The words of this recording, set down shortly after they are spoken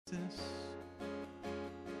justice,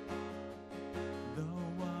 the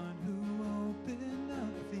one who opened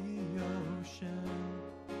up the ocean.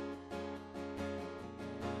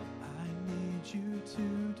 I need you to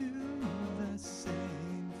do the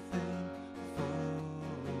same thing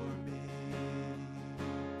for me.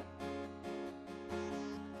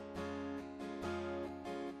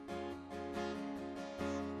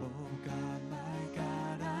 Oh God, my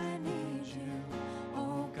God, I need you.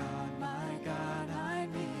 Oh God, my God, I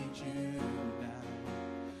need you now.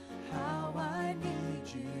 How I need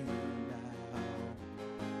you now.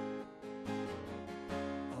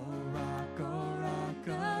 Oh rock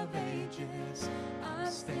of ages, I'm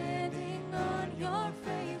standing on your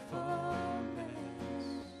faithfulness.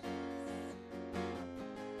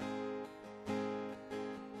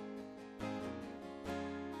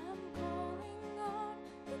 I'm calling on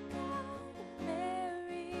the God of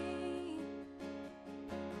Mary,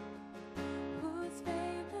 whose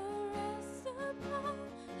favor rests upon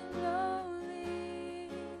the lowly.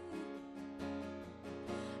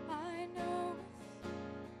 I know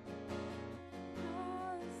it's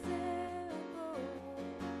possible.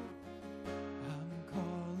 I'm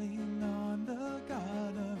calling on the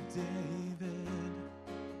God of David,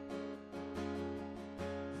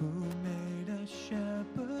 who made a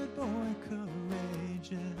shepherd boy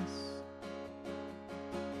courageous.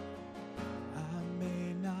 I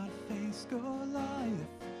may not face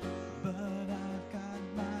Goliath, but I've got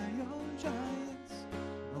my own giants.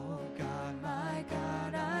 Oh God, my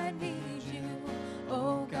God, I need you.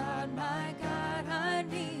 Oh God, my God, I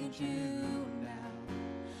need you now.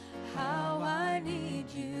 How I need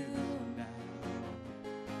you now.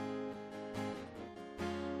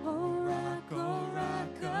 Oh rock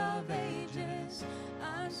of ages,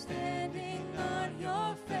 I'm standing on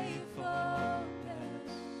your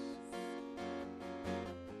faithfulness.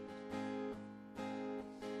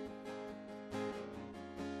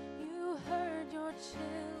 You heard your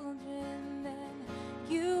children then,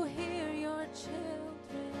 you hear your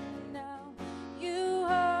children now. You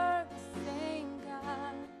are the same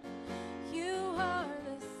God. You are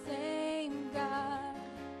the same God.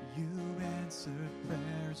 You answered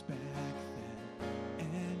prayers back then,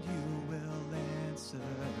 and you will answer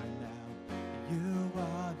now. You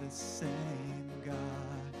are the same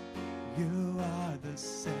God. You are the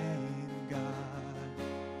same God.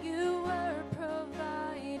 You were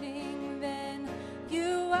providing then,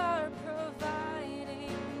 you are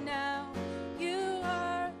providing now. You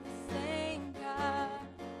are the same God.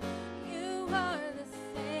 You are the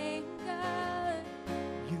same God.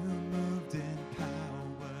 You moved in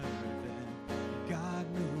power then, God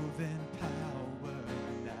move in power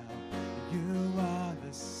now. You are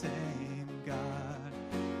the same God.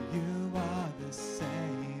 You are the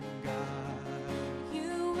same God.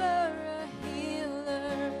 You were a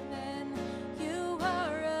healer then, you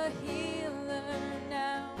are a healer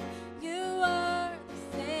now. You are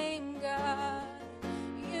the same God.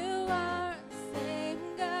 You are the same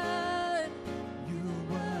God. You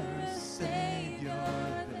were a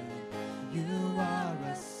savior then. You are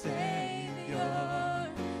a savior.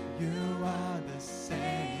 You are the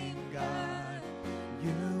same God.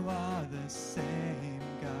 You are the same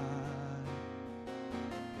God.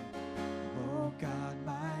 Oh God,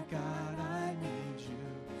 my God, I need you.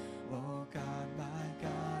 Oh God, my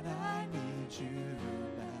God, I need you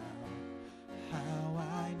now. How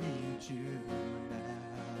I need you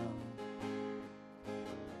now.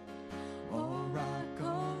 Oh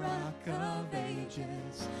rock of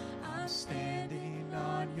ages, I'm standing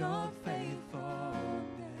on your faithfulness.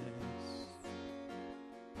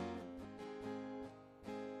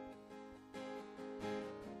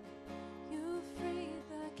 You freed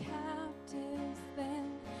the captives then,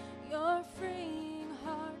 you're freeing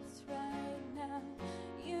hearts right now.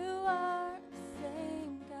 You are the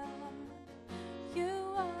same God.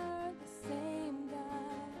 You are the same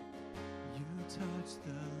God. You touch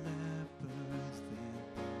the lepers then,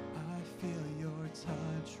 I feel your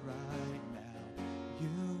touch right now.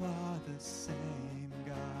 You are the same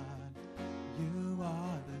God. You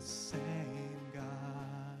are the same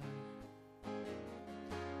God.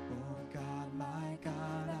 Oh God, my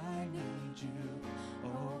God, I need you.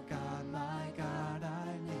 Oh God, my God,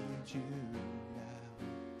 I need you now.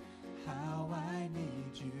 How I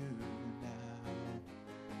need you now.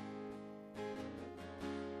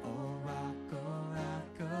 Oh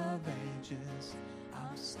rock of ages,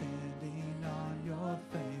 I'm standing on your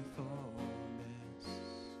faithfulness.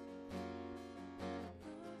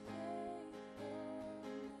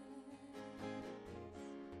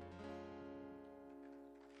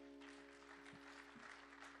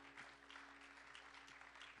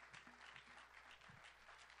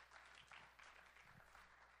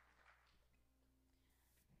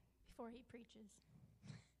 before he preaches,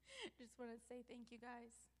 just want to say thank you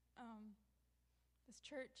guys. This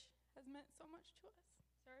church has meant so much to us.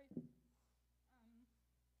 Sorry.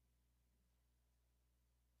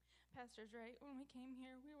 Pastor's right. When we came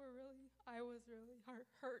here, I was really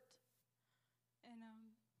hurt. And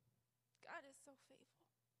God is so faithful.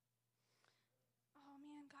 Oh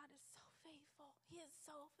man, God is so faithful. He is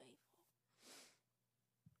so faithful. I'll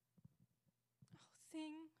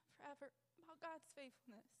sing forever about God's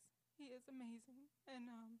faithfulness. He is amazing. And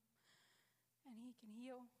he can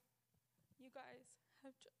heal. You guys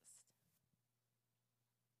have just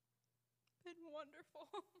been wonderful.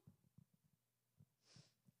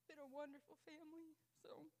 Been a wonderful family.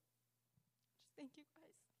 So just thank you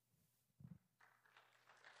guys.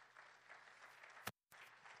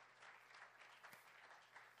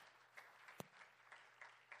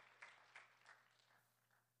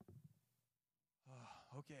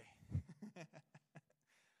 Okay.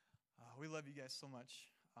 We love you guys so much.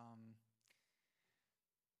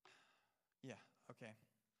 Yeah, okay.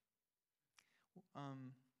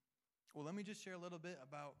 Well, let me just share a little bit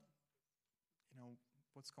about,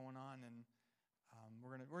 what's going on, and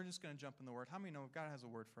we're just gonna jump in the Word. How many know God has a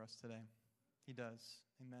word for us today? He does.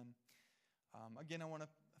 Amen. Again, I want to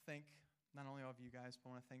thank not only all of you guys, but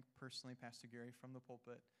I want to thank personally Pastor Gary from the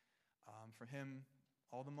pulpit. For him,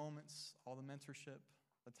 all the moments, all the mentorship,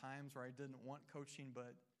 the times where I didn't want coaching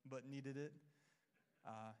but needed it.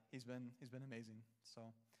 He's been amazing.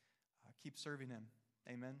 So keep serving him.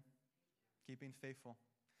 Amen. Keep being faithful.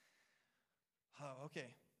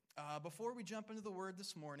 Okay. Before we jump into the Word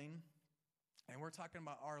this morning, and we're talking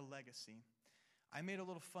about our legacy, I made a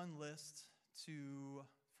little fun list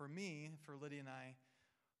for Lydia and I,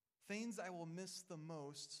 things I will miss the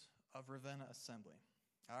most of Ravenna Assembly.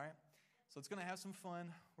 All right? So it's going to have some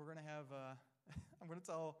fun. We're going to have, I'm going to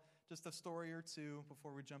tell just a story or two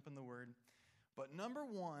before we jump in the Word. But number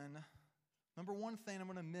one thing I'm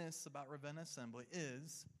going to miss about Ravenna Assembly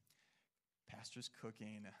is Pastor's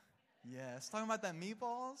cooking. Yes, talking about that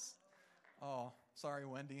meatballs. Oh, sorry,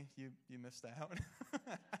 Wendy, you missed out.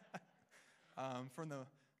 From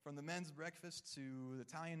the men's breakfast to the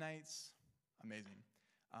Italian nights, amazing.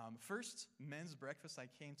 First men's breakfast I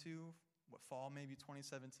came to, fall maybe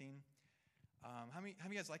 2017. How many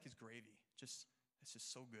of you guys like his gravy? It's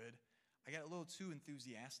just so good. I got a little too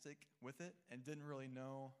enthusiastic with it and didn't really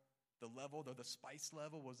know the level, the spice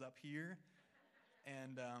level was up here.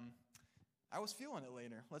 And I was feeling it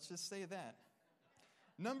later. Let's just say that.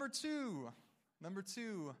 Number two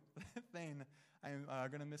thing I'm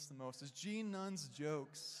going to miss the most is Gene Nunn's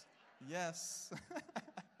jokes. Yes.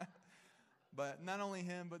 But not only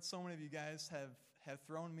him, but so many of you guys have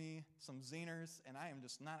thrown me some zingers, and I am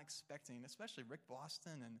just not expecting, especially Rick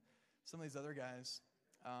Boston and some of these other guys.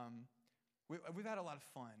 We've had a lot of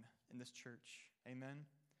fun in this church. Amen.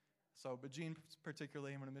 So, but Gene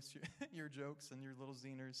particularly, I'm going to miss your jokes and your little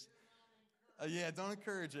zingers. Yeah, don't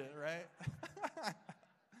encourage it, right?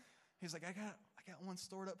 He's like, I got one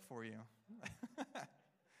stored up for you.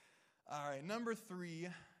 All right, number 3,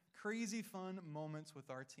 crazy fun moments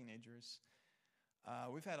with our teenagers.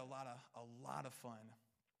 We've had a lot of fun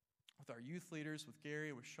with our youth leaders, with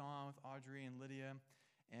Gary, with Sean, with Audrey and Lydia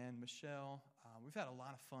and Michelle. We've had a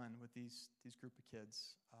lot of fun with these group of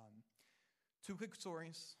kids. 2 quick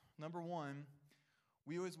stories. Number 1,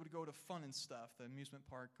 we always would go to Fun and Stuff, the amusement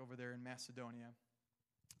park over there in Macedonia.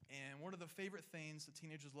 And one of the favorite things the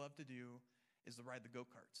teenagers love to do is to ride the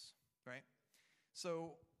go-karts, right?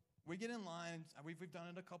 So we get in line. We've done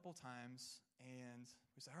it a couple times, and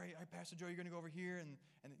we say, all right, Pastor Joe, you're going to go over here, and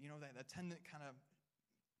that attendant kind of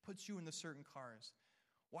puts you in the certain cars.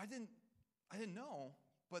 Well, I didn't know,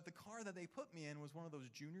 but the car that they put me in was one of those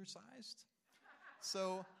junior-sized.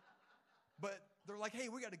 So, but they're like, hey,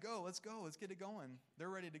 we got to go. Let's go. Let's get it going. They're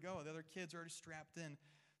ready to go. The other kids are already strapped in.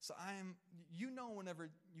 So whenever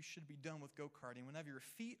you should be done with go-karting, whenever your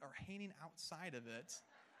feet are hanging outside of it,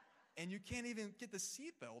 and you can't even get the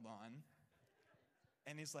seatbelt on.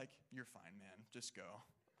 And he's like, you're fine, man. Just go.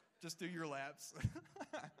 Just do your laps.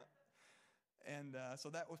 And so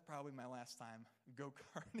that was probably my last time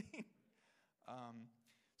go-karting.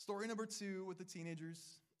 Story number 2 with the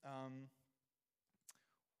teenagers. A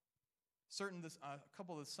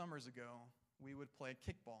couple of summers ago, we would play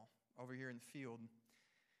kickball over here in the field.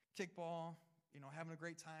 Kickball, having a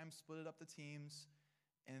great time, split it up the teams,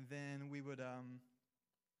 and then we would,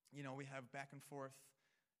 we have back and forth,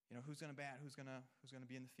 who's going to bat, who's going to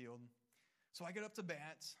be in the field. So I get up to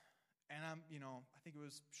bat, and I think it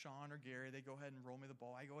was Sean or Gary. They go ahead and roll me the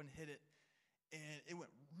ball. I go ahead and hit it, and it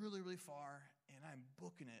went really, really far, and I'm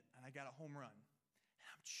booking it, and I got a home run. And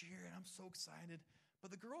I'm cheering. I'm so excited.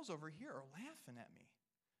 But the girls over here are laughing at me.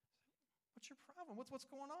 What's your problem? What's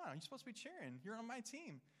going on? You're supposed to be cheering. You're on my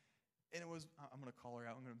team. And it was, I'm going to call her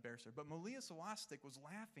out. I'm going to embarrass her. But Malia Sawastik was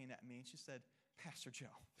laughing at me, and she said, Pastor Joe,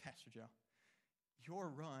 your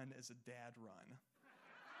run is a dad run.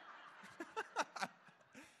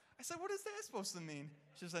 I said, what is that supposed to mean?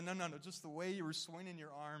 She said, no, just the way you were swinging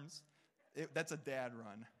your arms, that's a dad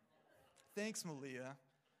run. Thanks, Malia.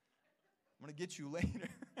 I'm going to get you later.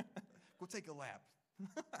 Go take a lap.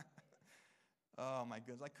 Oh, my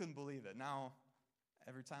goodness. I couldn't believe it. Now,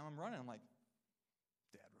 every time I'm running, I'm like,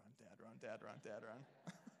 dad run.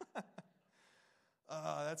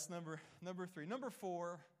 That's number 3. Number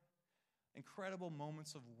 4, incredible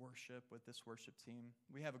moments of worship with this worship team.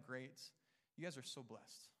 You guys are so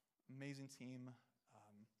blessed. Amazing team.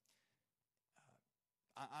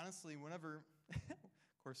 Honestly, whenever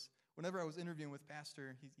I was interviewing with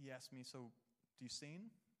Pastor, he asked me, so do you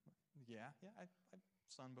sing? Yeah, I've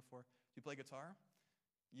sung before. Do you play guitar?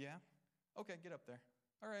 Yeah. Okay, get up there.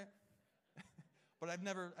 All right. But I've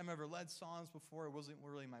never led songs before. It wasn't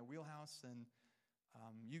really my wheelhouse, and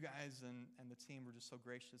you guys and the team were just so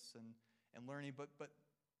gracious and learning. But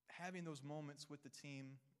having those moments with the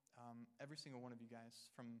team, every single one of you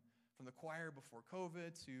guys, from the choir before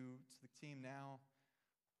COVID to the team now,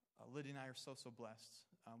 Lydia and I are so blessed.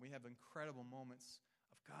 We have incredible moments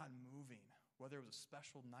of God moving, whether it was a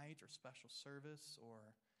special night or special service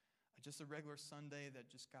or just a regular Sunday that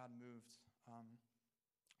just God moved.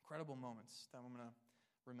 Incredible moments that I'm going to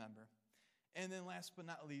remember. And then last but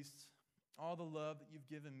not least, all the love that you've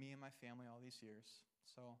given me and my family all these years.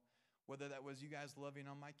 So whether that was you guys loving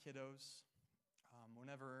on my kiddos,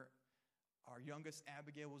 whenever our youngest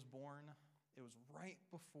Abigail was born, it was right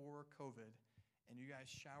before COVID, and you guys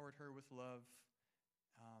showered her with love,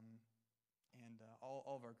 and all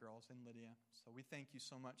of our girls and Lydia. So we thank you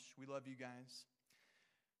so much. We love you guys.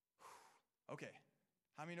 Okay,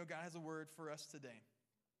 how many know God has a word for us today?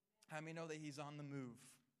 How many know that he's on the move?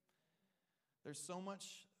 There's so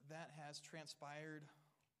much that has transpired,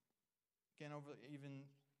 again, over even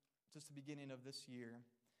just the beginning of this year.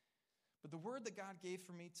 But the word that God gave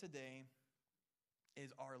for me today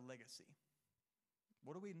is our legacy.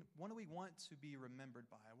 What do we want to be remembered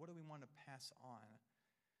by? What do we want to pass on?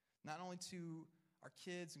 Not only to our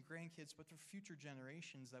kids and grandkids, but to future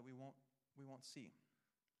generations that we won't see.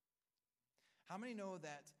 How many know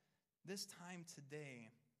that this time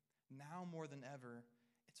today, now more than ever,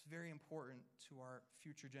 it's very important to our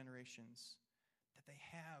future generations that they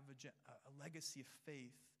have a legacy of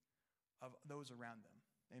faith of those around them.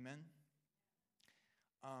 Amen?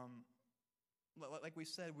 Like we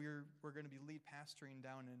said, we're going to be lead pastoring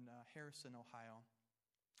down in Harrison, Ohio.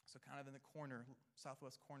 So kind of in the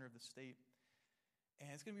southwest corner of the state. And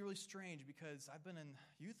it's going to be really strange because I've been in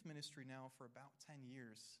youth ministry now for about 10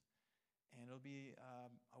 years. And it'll be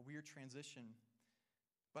a weird transition.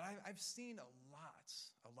 But I've seen a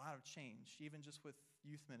lot of change, even just with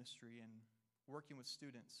youth ministry and working with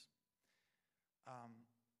students.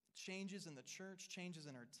 Changes in the church, changes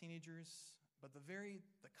in our teenagers, but the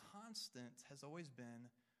constant has always been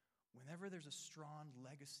whenever there's a strong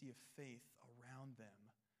legacy of faith around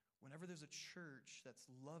them, whenever there's a church that's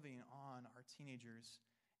loving on our teenagers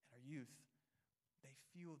and our youth, they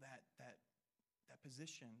feel that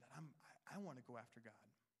position that I want to go after God.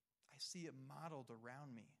 I see it modeled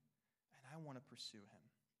around me, and I want to pursue him.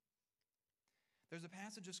 There's a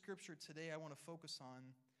passage of Scripture today I want to focus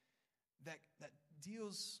on that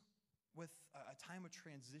deals with a time of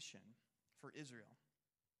transition for Israel.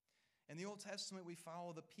 In the Old Testament, we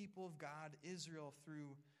follow the people of God, Israel,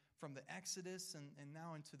 from the Exodus and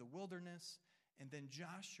now into the wilderness, and then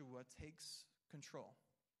Joshua takes control.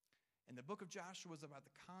 And the book of Joshua is about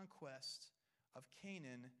the conquest of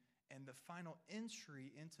Canaan and the final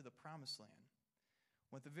entry into the Promised Land.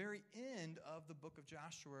 At the very end of the book of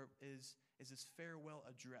Joshua is his farewell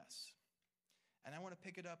address. And I want to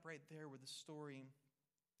pick it up right there where the story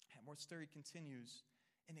continues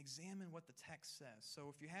and examine what the text says.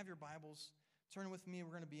 So if you have your Bibles, turn with me.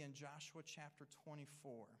 We're going to be in Joshua chapter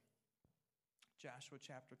 24. Joshua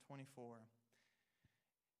chapter 24.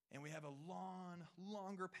 And we have a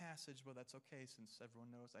longer passage, but that's okay since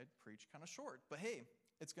everyone knows I preach kind of short. But hey,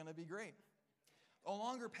 it's going to be great. A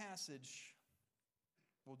longer passage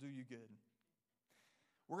will do you good.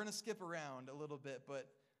 We're going to skip around a little bit, but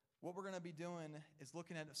what we're going to be doing is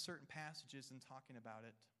looking at certain passages and talking about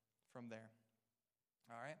it from there.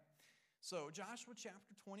 All right? So Joshua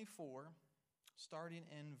chapter 24, starting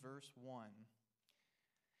in verse 1.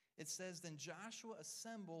 It says, "Then Joshua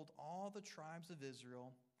assembled all the tribes of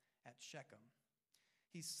Israel at Shechem.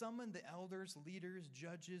 He summoned the elders, leaders,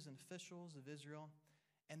 judges, and officials of Israel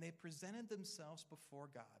and they presented themselves before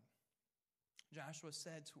God. Joshua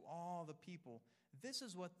said to all the people, "This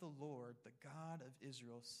is what the Lord, the God of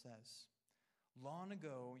Israel, says. Long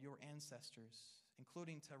ago, your ancestors,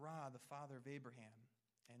 including Terah, the father of Abraham,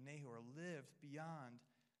 and Nahor, lived beyond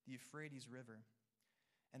the Euphrates River,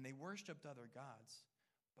 and they worshipped other gods.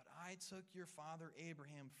 But I took your father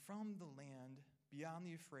Abraham from the land beyond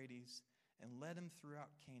the Euphrates and led him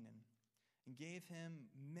throughout Canaan, and gave him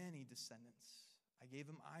many descendants. I gave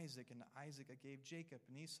him Isaac, and to Isaac I gave Jacob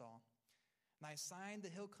and Esau. And I assigned the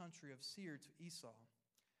hill country of Seir to Esau.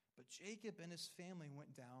 But Jacob and his family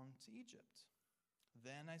went down to Egypt.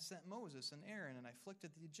 Then I sent Moses and Aaron, and I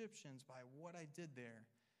afflicted the Egyptians by what I did there,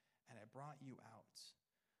 and I brought you out.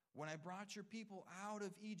 When I brought your people out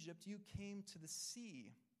of Egypt, you came to the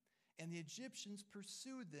sea, and the Egyptians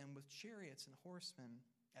pursued them with chariots and horsemen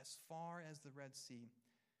as far as the Red Sea.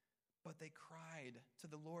 But they cried to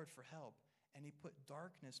the Lord for help, and he put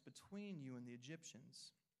darkness between you and the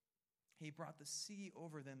Egyptians. He brought the sea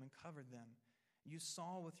over them and covered them. You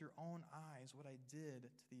saw with your own eyes what I did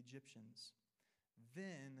to the Egyptians.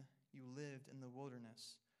 Then you lived in the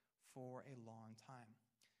wilderness for a long time."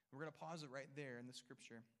 We're going to pause it right there in the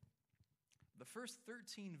scripture. The first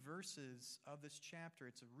 13 verses of this chapter,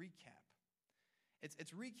 it's a recap.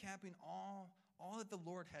 It's recapping all that the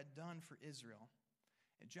Lord had done for Israel.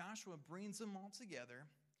 And Joshua brings them all together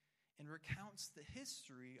and recounts the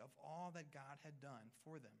history of all that God had done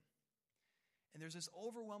for them. And there's this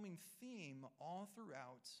overwhelming theme all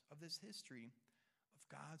throughout of this history of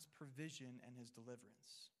God's provision and his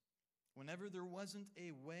deliverance. Whenever there wasn't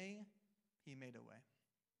a way, he made a way.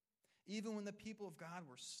 Even when the people of God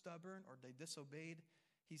were stubborn or they disobeyed,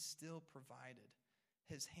 he still provided.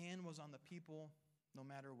 His hand was on the people no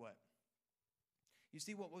matter what. You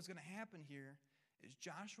see, what was going to happen here is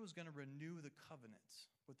Joshua was going to renew the covenant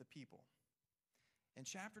with the people. In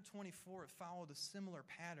chapter 24, it followed a similar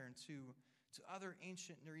pattern to other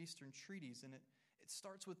ancient Near Eastern treaties, and it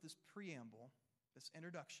starts with this preamble, this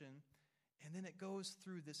introduction, and then it goes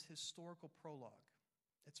through this historical prologue.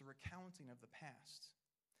 It's a recounting of the past.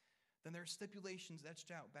 Then there are stipulations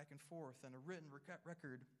etched out back and forth, and a written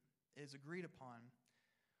record is agreed upon.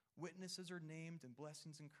 Witnesses are named, and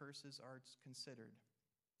blessings and curses are considered.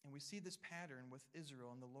 And we see this pattern with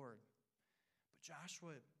Israel and the Lord. But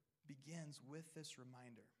Joshua begins with this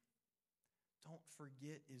reminder. Don't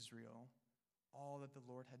forget, Israel, all that the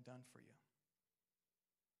Lord had done for you.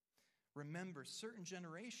 Remember, certain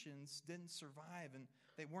generations didn't survive, and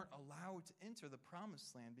they weren't allowed to enter the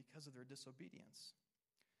promised land because of their disobedience.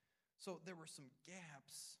 So there were some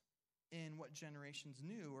gaps in what generations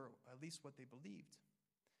knew, or at least what they believed.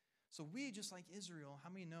 So we, just like Israel, how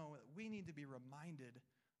many know that we need to be reminded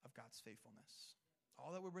of God's faithfulness?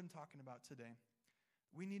 All that we've been talking about today,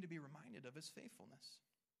 we need to be reminded of his faithfulness.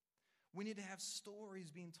 We need to have stories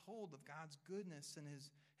being told of God's goodness and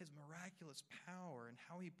his miraculous power and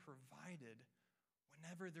how he provided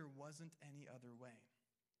whenever there wasn't any other way.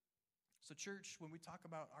 So church, when we talk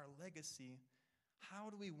about our legacy, how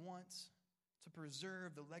do we want to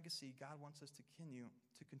preserve the legacy God wants us to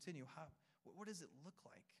continue? What does it look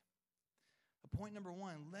like? Point number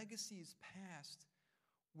one, legacy is passed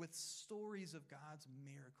with stories of God's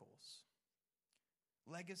miracles.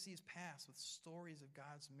 Legacy is passed with stories of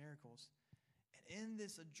God's miracles. And in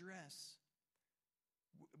this address,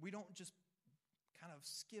 we don't just kind of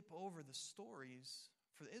skip over the stories,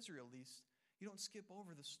 for Israel at least. You don't skip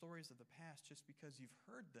over the stories of the past just because you've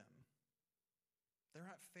heard them. They're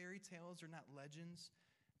not fairy tales, they're not legends.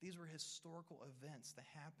 These were historical events that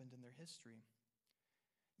happened in their history.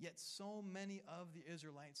 Yet so many of the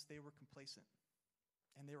Israelites, they were complacent.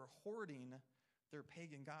 And they were hoarding their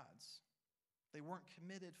pagan gods. They weren't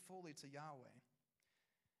committed fully to Yahweh.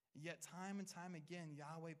 Yet time and time again,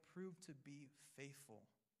 Yahweh proved to be faithful,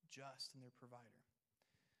 just, and their provider.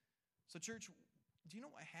 So church, do you know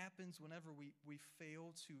what happens whenever we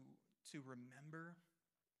fail to remember,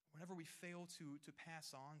 whenever we fail to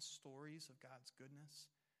pass on stories of God's goodness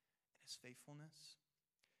and his faithfulness?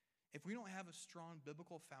 If we don't have a strong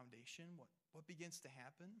biblical foundation, what begins to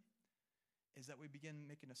happen is that we begin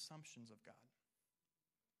making assumptions of God.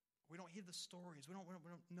 We don't hear the stories. We don't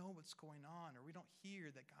know what's going on, or we don't hear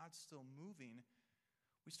that God's still moving.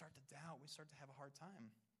 We start to doubt. We start to have a hard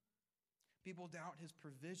time. People doubt his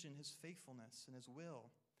provision, his faithfulness, and his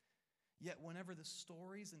will. Yet whenever the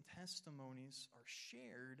stories and testimonies are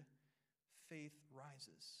shared, faith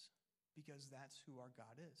rises, because that's who our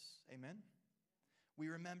God is. Amen? We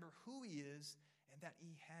remember who he is and that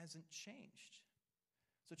he hasn't changed.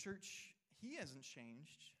 So church, he hasn't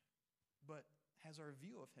changed, but has our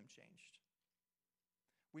view of him changed?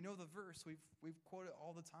 We know the verse. We've quoted it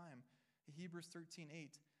all the time. Hebrews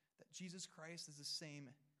 13:8, that Jesus Christ is the same.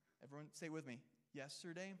 Everyone say it with me.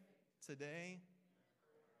 Yesterday, today,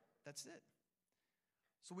 that's it.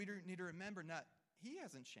 So we need to remember not he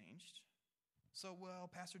hasn't changed. So, well,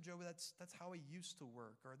 Pastor Joe, that's how he used to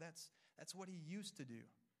work, or that's what he used to do.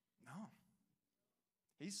 No.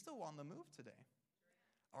 He's still on the move today.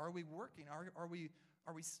 Are we working? Are we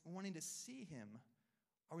wanting to see him?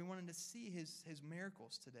 Are we wanting to see his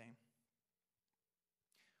miracles today?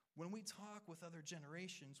 When we talk with other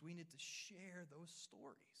generations, we need to share those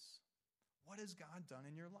stories. What has God done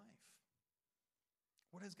in your life?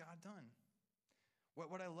 What has God done?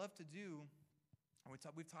 What I love to do, and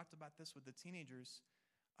we've talked about this with the teenagers,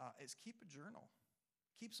 is keep a journal.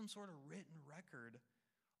 Keep some sort of written record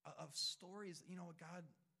of stories. You know, God,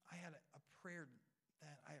 I had a prayer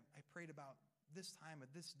that I prayed about this time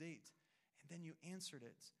at this date, and then you answered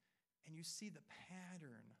it, and you see the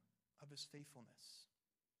pattern of his faithfulness.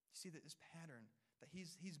 You see that this pattern, that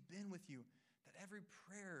he's been with you, that every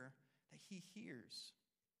prayer that he hears,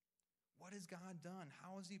 what has God done?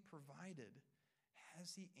 How has he provided?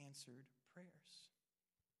 Has he answered prayers?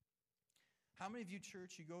 How many of you,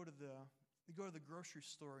 church, you go to the grocery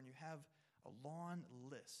store and you have a long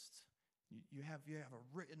list? You have a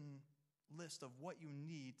written list of what you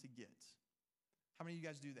need to get. How many of you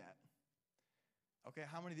guys do that? Okay,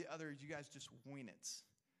 how many of the others, you guys just wing it?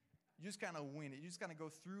 You just kind of wing it. You just kind of go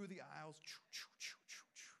through the aisles,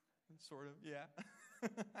 sort of, yeah.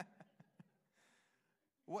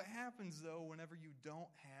 What happens, though, whenever you don't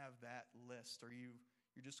have that list, or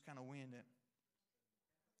you're just kind of winging it?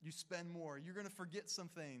 You spend more. You're going to forget some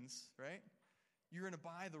things, right? You're going to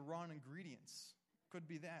buy the wrong ingredients. Could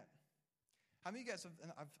be that. How many of you guys have,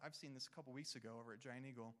 I've seen this a couple weeks ago over at Giant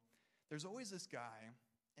Eagle. There's always this guy,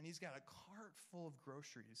 and he's got a cart full of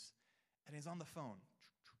groceries, and he's on the phone.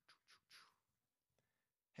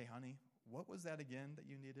 Hey, honey, what was that again that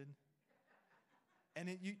you needed? And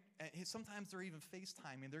sometimes they're even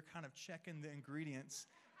FaceTiming. They're kind of checking the ingredients,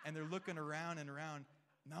 and they're looking around and around.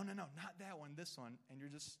 No, not that one, this one. And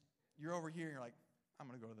you're over here, and you're like, I'm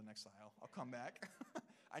going to go to the next aisle. I'll come back.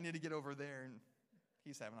 I need to get over there, and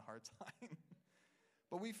he's having a hard time.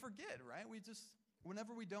 But we forget, right?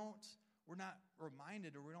 Whenever we're not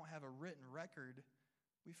reminded, or we don't have a written record,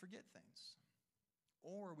 we forget things.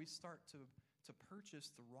 Or we start to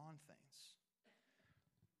purchase the wrong things.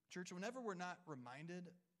 Church, whenever we're not reminded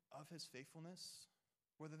of his faithfulness,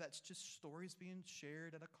 whether that's just stories being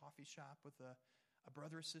shared at a coffee shop with a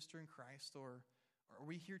brother or sister in Christ, or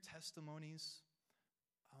we hear testimonies,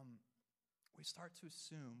 we start to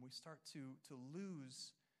assume, we start to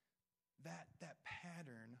lose that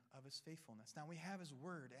pattern of his faithfulness. Now, we have his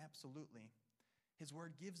word, absolutely. His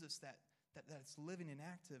word gives us that it's living and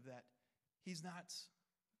active, that he's not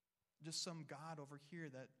just some God over here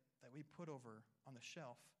that we put over on the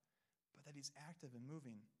shelf, but that he's active and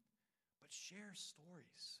moving. But share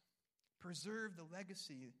stories. Preserve the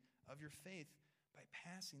legacy of your faith by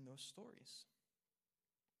passing those stories.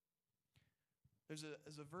 There's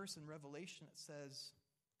a verse in Revelation that says,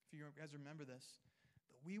 if you guys remember this,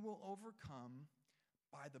 that we will overcome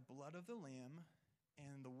by the blood of the Lamb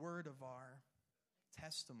and the word of our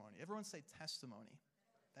testimony. Everyone say testimony.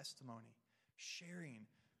 Testimony. Sharing.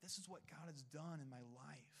 This is what God has done in my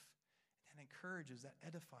life. That encourages, that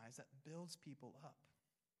edifies, that builds people up.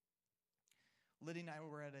 Liddy and I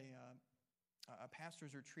were at a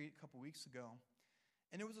pastor's retreat a couple weeks ago,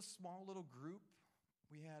 and it was a small little group.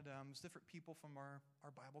 We had different people from our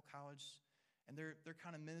Bible college, and they're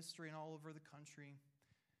kind of ministering all over the country.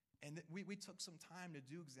 And we took some time to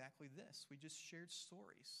do exactly this. We just shared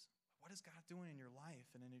stories. What is God doing in your life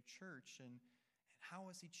and in your church, and how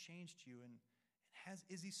has he changed you, and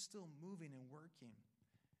is he still moving and working?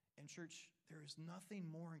 And church, there is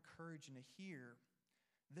nothing more encouraging to hear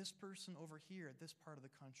this person over here at this part of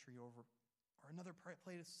the country or another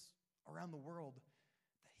place around the world,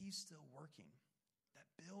 that he's still working, that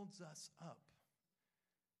builds us up,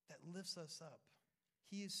 that lifts us up.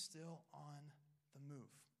 He is still on the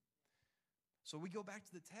move. So we go back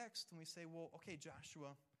to the text and we say, well, okay,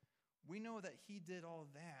 Joshua, we know that he did all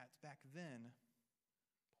of that back then,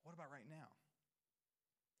 but what about right now?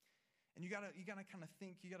 And you gotta kind of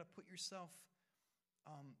think, you gotta put yourself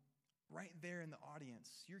right there in the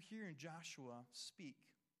audience. You're hearing Joshua speak.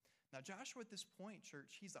 Now, Joshua at this point,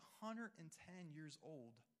 church, he's 110 years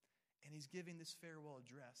old, and he's giving this farewell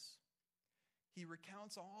address. He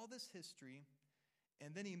recounts all this history,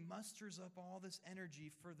 and then he musters up all this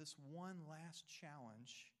energy for this one last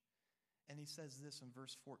challenge. And he says this in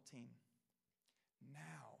verse 14.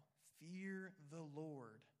 Now, fear the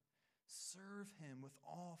Lord, Serve him with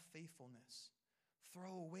all faithfulness.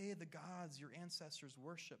 Throw away the gods your ancestors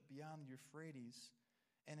worshiped beyond the Euphrates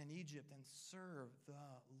and in Egypt, and serve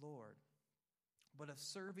the Lord. But if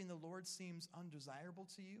serving the Lord seems undesirable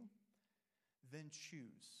to you, then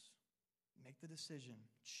choose. Make the decision.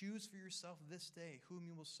 Choose for yourself this day whom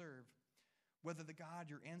you will serve, whether the God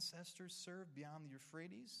your ancestors served beyond the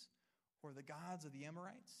Euphrates or the gods of the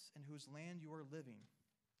Amorites in whose land you are living.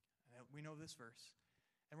 We know this verse.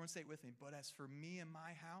 Everyone say it with me. But as for me and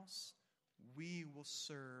my house, we will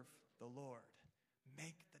serve the Lord.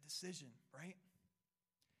 Make the decision, right?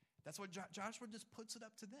 That's what Joshua just puts it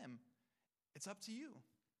up to them. It's up to you.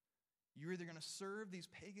 You're either going to serve these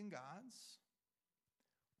pagan gods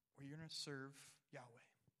or you're going to serve Yahweh.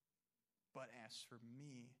 But as for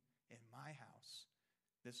me and my house,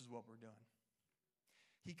 this is what we're doing.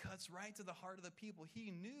 He cuts right to the heart of the people.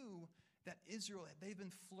 He knew that Israel, they've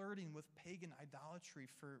been flirting with pagan idolatry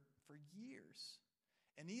for years.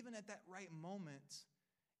 And even at that right moment,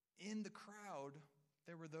 in the crowd,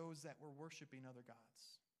 there were those that were worshiping other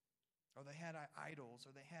gods. Or they had idols,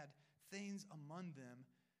 or they had things among them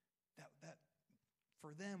that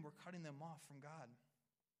for them were cutting them off from God.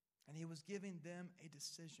 And he was giving them a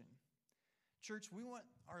decision. Church, we want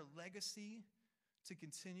our legacy to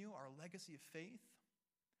continue, our legacy of faith.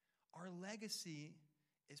 Our legacy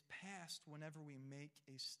is passed whenever we make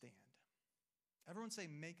a stand. Everyone say,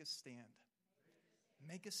 make a stand.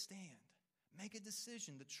 Make a stand. Make a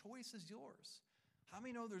decision. The choice is yours. How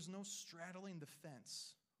many know there's no straddling the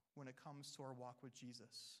fence when it comes to our walk with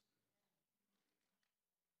Jesus?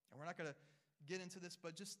 And we're not going to get into this,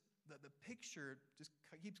 but just the picture just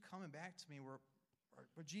keeps coming back to me where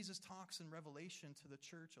Jesus talks in Revelation to the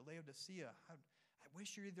church of Laodicea. I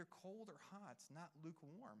wish you're either cold or hot, not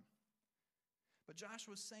lukewarm. But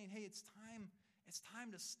Joshua's saying, hey, it's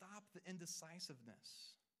time to stop the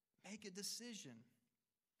indecisiveness. Make a decision.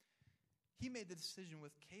 He made the decision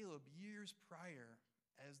with Caleb years prior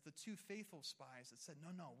as the two faithful spies that said,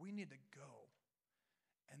 no, we need to go.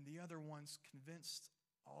 And the other ones convinced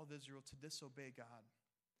all of Israel to disobey God.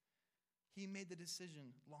 He made the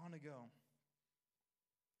decision long ago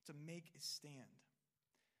to make a stand.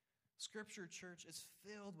 Scripture, church, is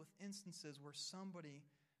filled with instances where somebody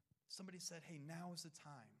said, hey, now is the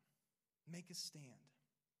time. Make a stand.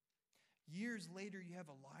 Years later, you have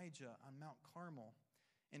Elijah on Mount Carmel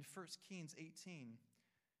in 1 Kings 18,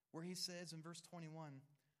 where he says in verse 21,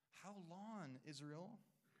 how long, Israel,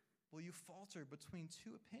 will you falter between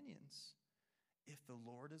two opinions? If the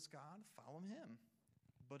Lord is God, follow him.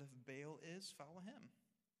 But if Baal is, follow him.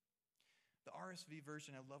 The RSV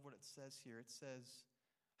version, I love what it says here. It says,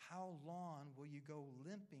 how long will you go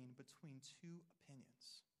limping between two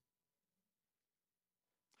opinions?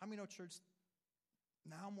 How many know, church,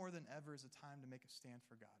 now more than ever is a time to make a stand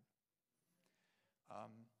for God?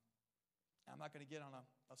 I'm not going to get on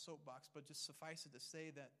a soapbox, but just suffice it to say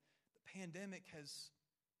that the pandemic has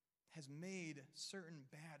made certain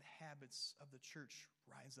bad habits of the church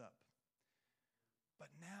rise up. But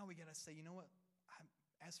now we got to say, you know what?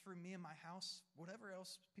 As for me and my house, whatever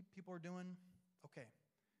else people are doing, okay.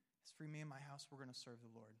 As for me and my house, we're going to serve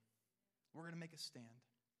the Lord. We're going to make a stand.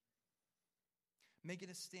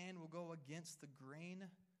 Making a stand will go against the grain,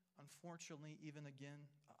 unfortunately, even again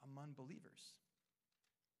among believers.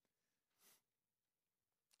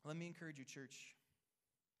 Let me encourage you, church.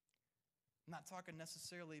 I'm not talking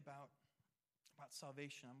necessarily about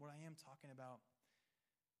salvation. What I am talking about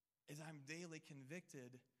is I'm daily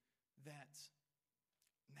convicted that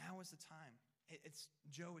now is the time. It's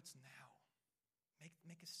Joe, it's now.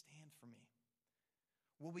 Make a stand for me.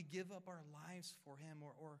 Will we give up our lives for him,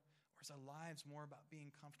 or is our lives more about being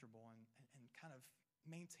comfortable and kind of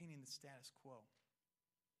maintaining the status quo?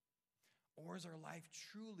 Or is our life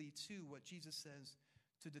truly to what Jesus says,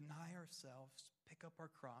 to deny ourselves, pick up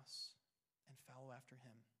our cross, and follow after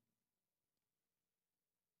him?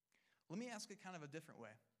 Let me ask it kind of a different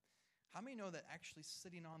way. How many know that actually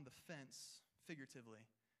sitting on the fence, figuratively,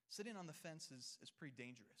 sitting on the fence is pretty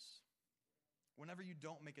dangerous? Whenever you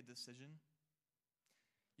don't make a decision,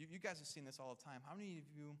 you guys have seen this all the time. How many of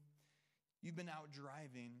you've been out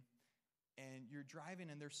driving, and you're driving,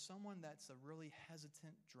 and there's someone that's a really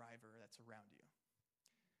hesitant driver that's around you?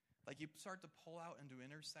 Like you start to pull out into an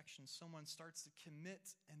intersection, someone starts to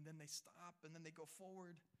commit, and then they stop, and then they go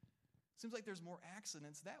forward. Seems like there's more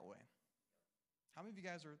accidents that way. How many of you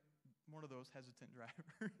guys are one of those hesitant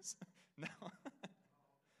drivers? No.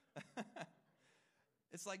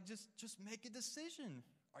 It's like, just make a decision.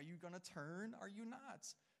 Are you going to turn? Are you not?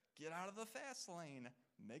 Get out of the fast lane.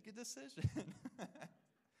 Make a decision.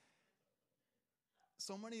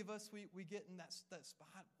 So many of us, we get in that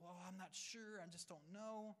spot. Well, I'm not sure. I just don't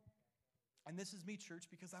know. And this is me, church,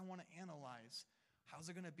 because I want to analyze. How's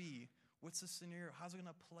it going to be? What's the scenario? How's it going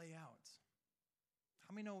to play out?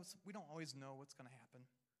 How many know we don't always know what's going to happen?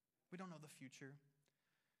 We don't know the future.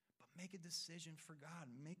 But make a decision for God.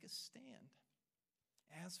 Make a stand.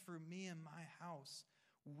 As for me and my house,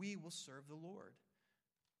 we will serve the Lord.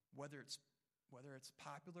 Whether it's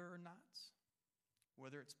popular or not,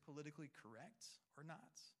 whether it's politically correct or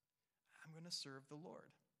not, I'm going to serve the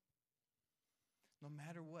Lord. No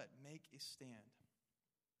matter what, make a stand.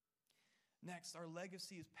 Next, our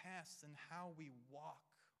legacy is passed in how we walk,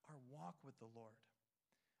 our walk with the Lord,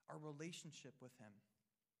 our relationship with Him.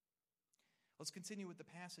 Let's continue with the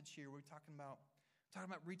passage here. We're talking about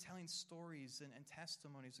retelling stories and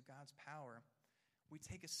testimonies of God's power. We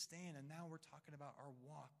take a stand, and now we're talking about our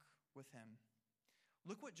walk with Him.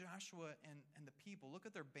 Look what Joshua and the people, look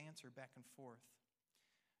at their banter back and forth.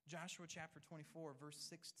 Joshua chapter 24, verse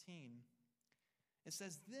 16. It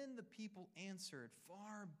says, "Then the people answered,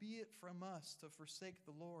 'Far be it from us to forsake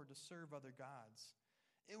the Lord to serve other gods.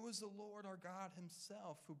 It was the Lord our God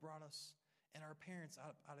Himself who brought us and our parents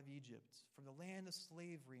out of Egypt, from the land of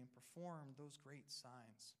slavery, and performed those great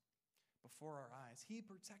signs before our eyes. He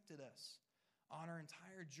protected us on our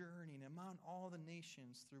entire journey and among all the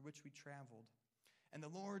nations through which we traveled. And the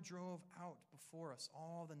Lord drove out before us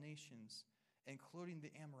all the nations, including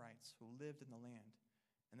the Amorites who lived in the land.'"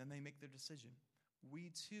 And then they make their decision.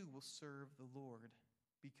 "We too will serve the Lord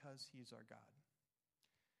because He is our God."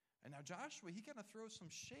 And now Joshua, he kind of throws some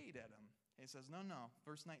shade at him. He says, no,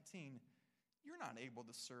 verse 19, "You're not able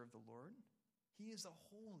to serve the Lord. He is a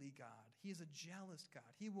holy God. He is a jealous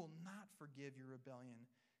God. He will not forgive your rebellion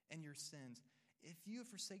and your sins. If you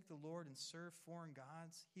forsake the Lord and serve foreign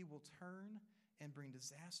gods, He will turn and bring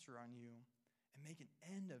disaster on you and make an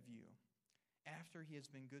end of you after He has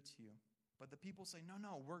been good to you." But the people say,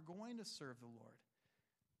 no, we're going to serve the Lord.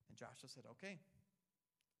 And Joshua said, "Okay."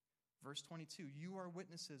 Verse 22, "You are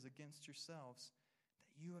witnesses against yourselves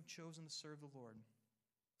that you have chosen to serve the Lord."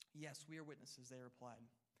 "Yes, we are witnesses," they replied.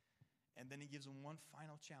 And then he gives them one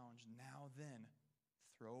final challenge. "Now then,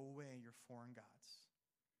 throw away your foreign gods."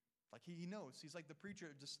 Like he knows. He's like the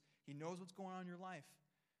preacher. He knows what's going on in your life.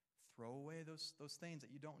 Throw away those things that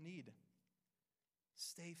you don't need.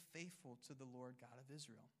 Stay faithful to the Lord God of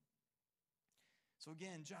Israel. So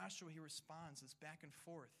again, Joshua, he responds this back and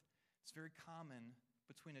forth. It's very common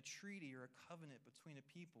between a treaty or a covenant between a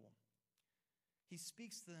people. He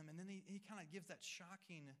speaks to them, and then he kind of gives that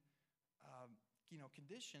shocking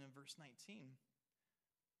condition in verse 19.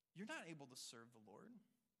 You're not able to serve the Lord.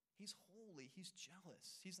 He's holy. He's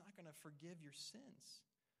jealous. He's not going to forgive your sins.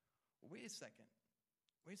 Well, wait a second,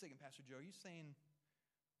 Pastor Joe. Are you saying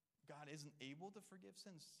God isn't able to forgive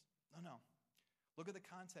sins? No. Look at the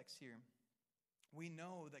context here. We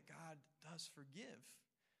know that God does forgive.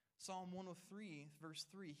 Psalm 103, verse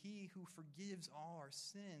 3, "He who forgives all our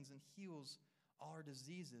sins and heals all our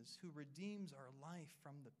diseases, who redeems our life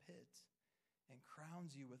from the pit and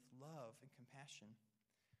crowns you with love and compassion."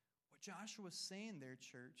 What Joshua is saying there,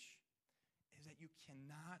 church, is that you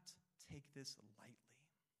cannot take this lightly.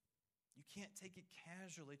 You can't take it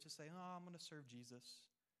casually to say, I'm going to serve Jesus.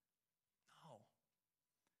 No.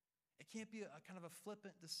 It can't be a kind of a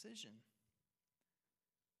flippant decision.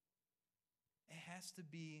 It has to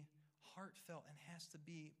be heartfelt and has to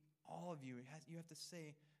be all of you. You have to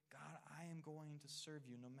say, God, I am going to serve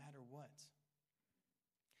you no matter what.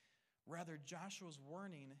 Rather, Joshua's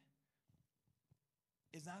warning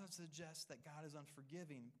is not to suggest that God is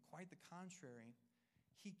unforgiving. Quite the contrary.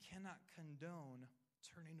 He cannot condone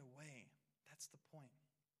turning away. That's the point.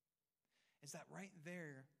 Is that right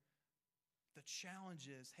there, the challenge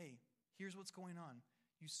is, hey, here's what's going on.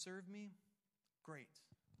 You serve me, great,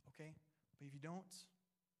 okay? But if you don't,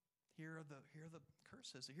 here are the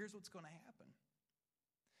curses. So here's what's going to happen.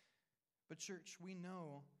 But church, we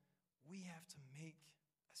know we have to make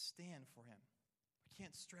a stand for Him. We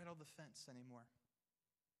can't straddle the fence anymore.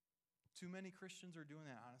 Too many Christians are doing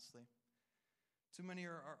that, honestly. Too many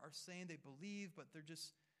are saying they believe, but they're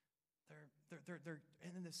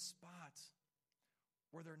in this spot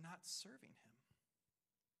where they're not serving Him.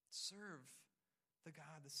 Serve the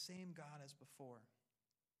God, the same God as before.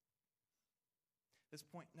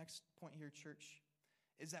 Next point here, church,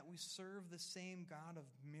 is that we serve the same God of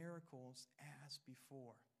miracles as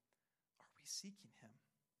before. Are we seeking Him?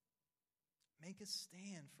 Make a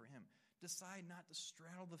stand for Him. Decide not to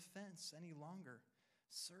straddle the fence any longer.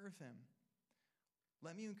 Serve Him.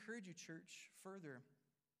 Let me encourage you, church, further.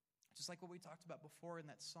 Just like what we talked about before in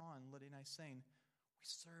that song, Lydia and I sang, we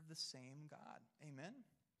serve the same God. Amen?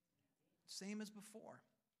 Same as before.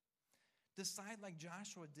 Decide like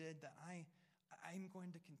Joshua did that I'm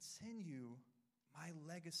going to continue my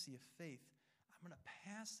legacy of faith. I'm going to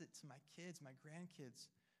pass it to my kids, my grandkids,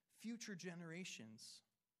 future generations.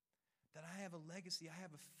 That I have a legacy, I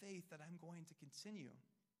have a faith that I'm going to continue.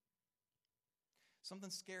 Something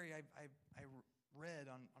scary I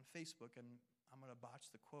read on Facebook, and I'm going to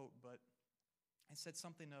botch the quote, but it said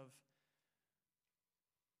something of,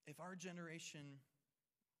 if our generation,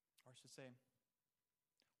 or I should say,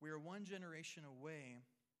 we are one generation away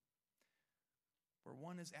where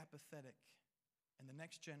one is apathetic and the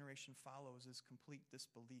next generation follows is complete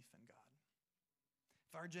disbelief in God.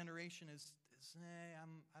 If our generation is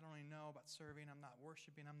I don't really know about serving, I'm not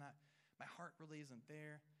worshiping, my heart really isn't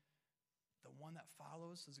there, the one that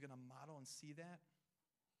follows is going to model and see that.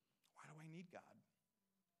 Why do I need God?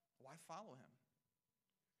 Why follow him?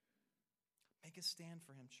 Make a stand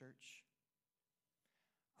for him, church.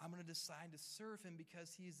 I'm going to decide to serve him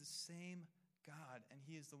because he is the same God and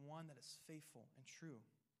he is the one that is faithful and true.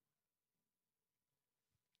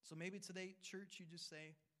 So maybe today, church, you just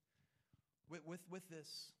say, with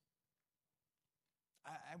this,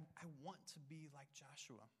 I want to be like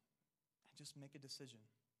Joshua and just make a decision.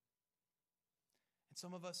 And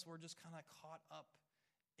some of us were just kind of caught up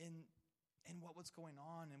in what was going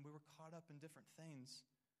on, and we were caught up in different things.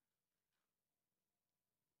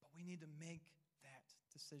 But we need to make that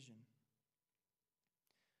decision.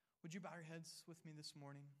 Would you bow your heads with me this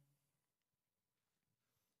morning?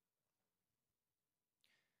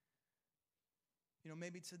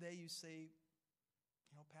 Maybe today you say,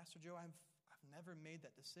 Pastor Joe, I've never made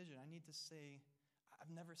that decision. I need to say, I've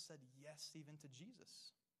never said yes even to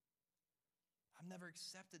Jesus. I've never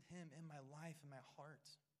accepted him in my life, in my heart.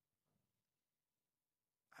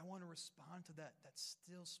 I want to respond to that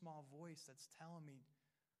still small voice that's telling me,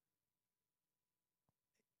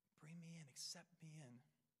 bring me in, accept me in.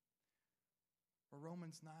 Or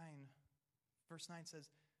Romans 9, verse 9 says,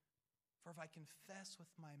 for if I confess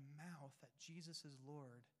with my mouth that Jesus is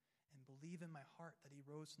Lord and believe in my heart that he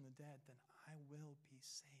rose from the dead, then I will be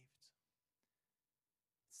saved.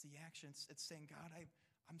 It's the action. It's saying, God,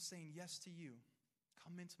 I'm saying yes to you.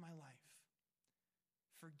 Come into my life.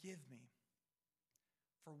 Forgive me.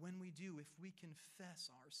 For when we do, if we confess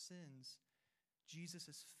our sins, Jesus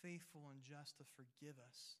is faithful and just to forgive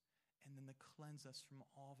us and then to cleanse us from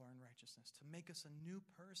all of our unrighteousness, to make us a new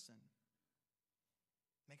person,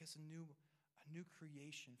 make us a new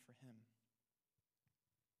creation for him.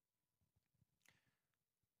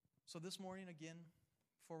 So this morning, again,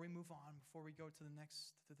 before we move on, before we go to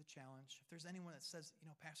the challenge, if there's anyone that says,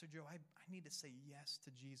 Pastor Joe, I need to say yes to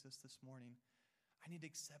Jesus this morning. I need to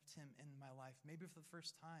accept him in my life, maybe for the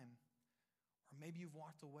first time, or maybe you've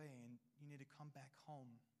walked away and you need to come back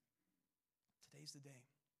home. Today's the day.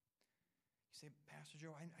 You say, Pastor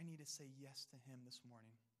Joe, I need to say yes to him this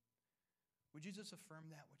morning. Would you just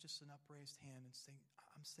affirm that with just an upraised hand and say,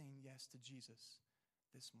 I'm saying yes to Jesus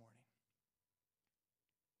this morning?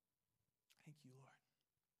 Thank you, Lord.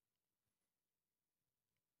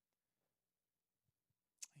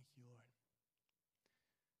 Thank you, Lord.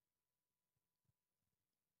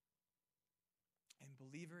 And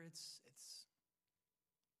believer, it's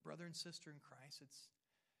brother and sister in Christ,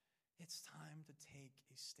 it's time to take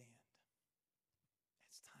a stand.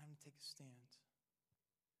 It's time to take a stand.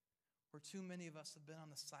 Where too many of us have been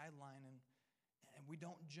on the sideline and we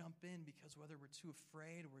don't jump in because whether we're too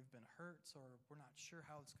afraid or we've been hurt or we're not sure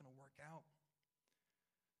how it's going to work out.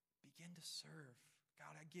 Begin to serve.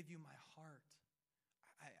 God, I give you my heart.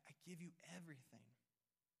 I give you everything.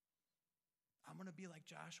 I'm going to be like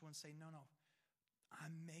Joshua and say, no,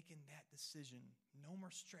 I'm making that decision. No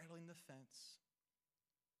more straddling the fence.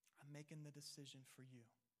 I'm making the decision for you.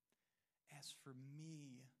 As for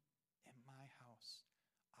me and my house,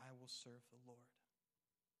 I will serve the Lord.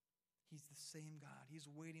 He's the same God. He's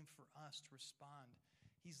waiting for us to respond.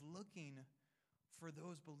 He's looking for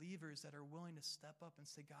those believers that are willing to step up and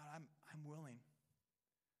say, God, I'm willing.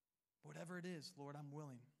 Whatever it is, Lord, I'm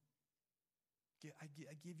willing.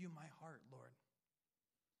 I give you my heart, Lord.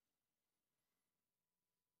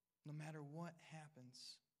 No matter what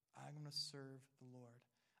happens, I'm going to serve the Lord.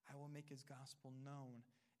 I will make his gospel known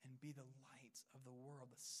and be the light of the world,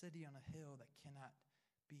 the city on a hill that cannot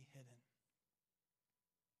be hidden.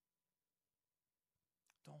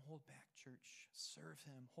 Don't hold back, church. Serve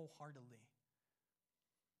him wholeheartedly.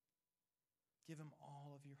 Give him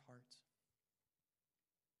all of your heart.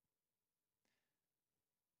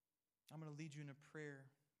 I'm going to lead you in a prayer,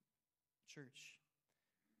 church,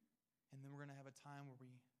 and then we're going to have a time where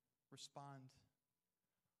we respond.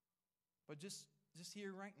 But just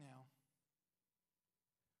here right now,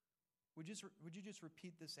 would you just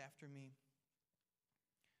repeat this after me?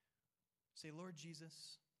 Say, Lord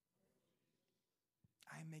Jesus,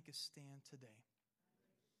 I make a stand today.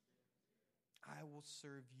 I will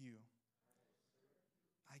serve you.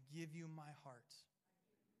 I give you my heart.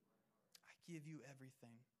 I give you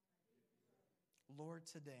everything. Lord,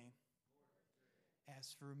 today,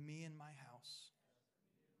 as for me and my house,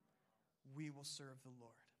 we will serve the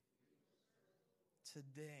Lord.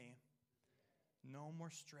 Today, no more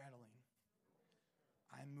straddling.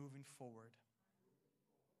 I'm moving forward.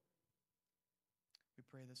 We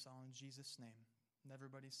pray this all in Jesus' name. And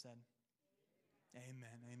everybody said,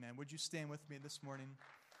 amen, amen. Would you stand with me this morning?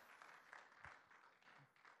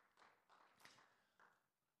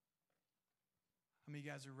 How many of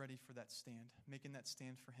you guys are ready for that stand? Making that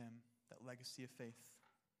stand for him, that legacy of faith.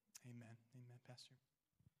 Amen, amen, Pastor.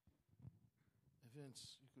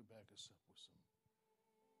 Vince, you could back us up with some.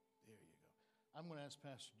 There you go. I'm going to ask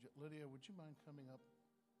Pastor Lydia, would you mind coming up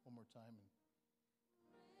one more time?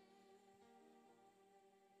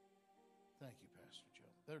 Thank you, Pastor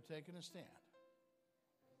Joe. They're taking a stand.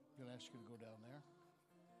 I'm going to ask you to go down there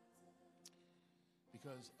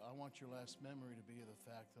because I want your last memory to be the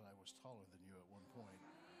fact that I was taller than you at one point.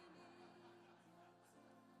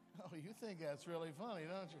 Oh, you think that's really funny,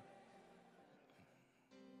 don't you?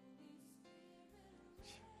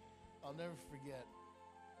 I'll never forget,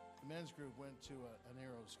 the men's group went to an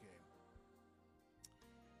Arrows game.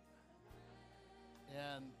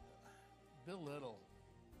 And Bill Little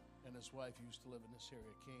and his wife used to live in this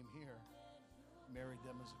area, came here, married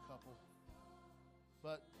them as a couple.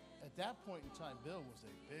 But at that point in time, Bill was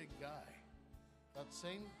a big guy, about the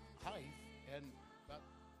same height and about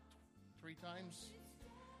 3 times.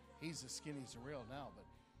 He's as skinny as a rail now, but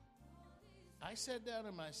I sat down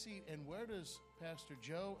in my seat, and where does Pastor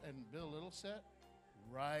Joe and Bill Little sit?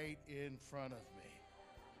 Right in front of me.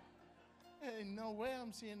 Ain't no way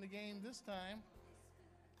I'm seeing the game this time.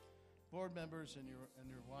 Board members and your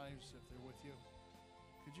wives, if they're with you,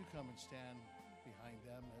 could you come and stand behind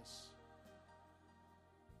them as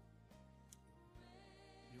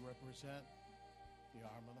you represent the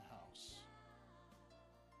arm of the house?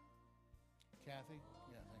 Kathy?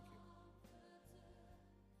 Yeah, thank you.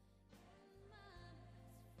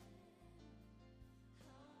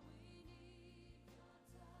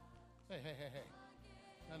 Hey.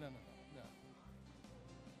 No.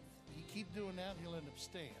 You keep doing that, he'll end up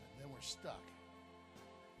staying, and then we're stuck.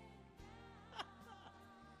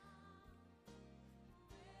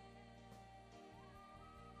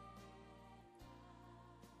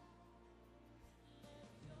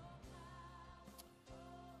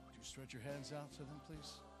 Would you stretch your hands out to them,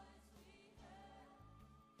 please?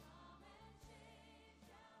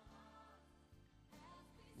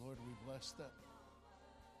 Lord, we bless them.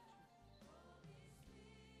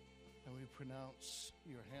 And we pronounce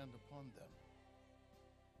your hand upon them.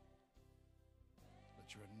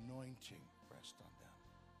 Let your anointing rest on them.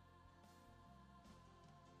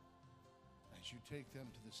 As you take them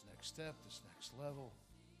to this next step, this next level,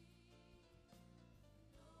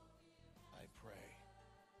 I pray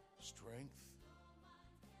strength,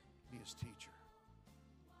 be his teacher.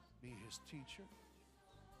 Be his teacher.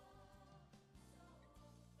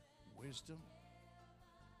 Wisdom,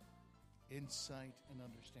 insight, and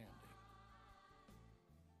understanding.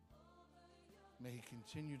 May he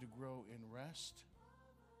continue to grow in rest,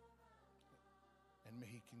 and may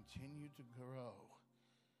he continue to grow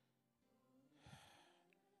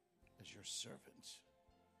as your servant,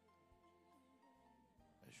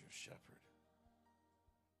 as your shepherd,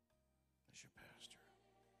 as your pastor.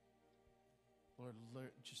 Lord,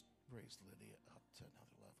 just raise Lydia up to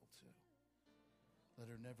another level too. Let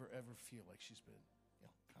her never ever feel like she's been,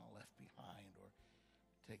 kind of left behind or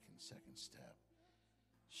taken second step.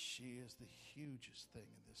 She is the hugest thing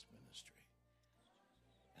in this ministry.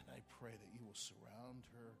 And I pray that you will surround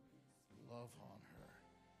her, love on her,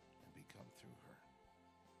 and become through her.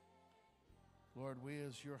 Lord, we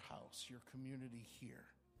as your house, your community here,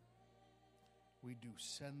 we do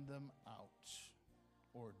send them out,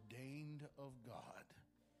 ordained of God,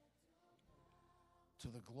 to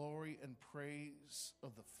the glory and praise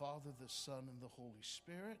of the Father, the Son, and the Holy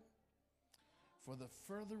Spirit, for the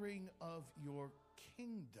furthering of your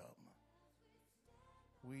kingdom.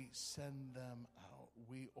 We send them out.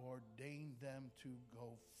 We ordain them to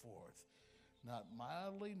go forth, not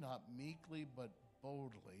mildly, not meekly, but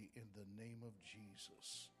boldly in the name of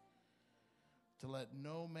Jesus. To let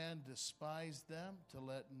no man despise them, to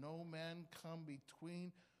let no man come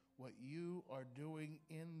between what you are doing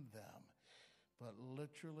in them. But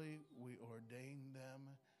literally, we ordain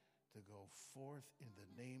them to go forth in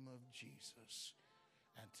the name of Jesus.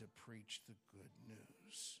 and to preach the good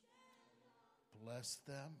news. Bless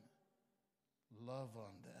them, love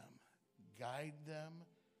on them, guide them,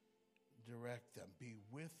 direct them, be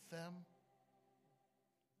with them,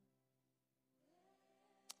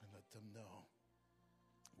 and let them know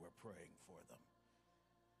we're praying for them.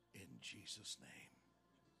 In Jesus' name,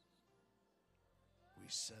 we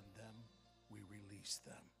send them, we release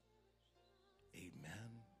them.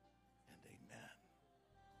 Amen and amen.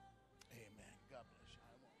 Amen. God bless you.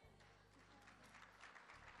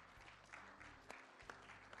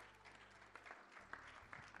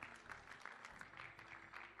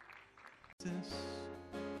 Jesus,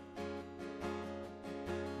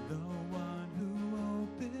 the one who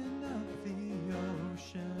opened up the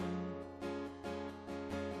ocean.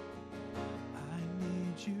 I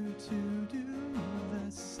need you to do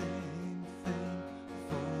the same thing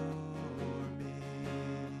for me.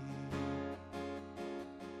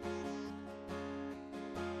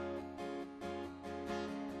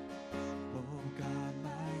 Oh God,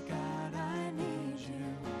 my God, I need you.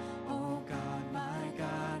 Oh God, my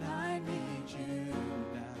God, I need you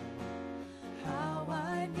now. How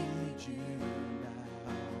I need you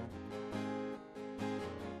now.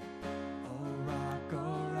 Oh rock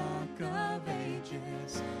of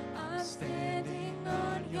ages, I'm standing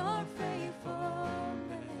on your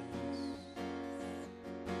faithfulness.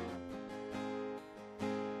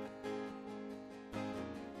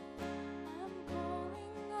 I'm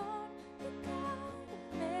calling on the God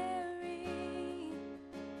of Mary,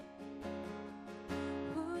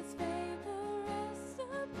 whose favor rests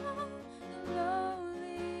upon the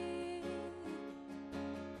lowly.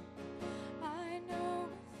 I know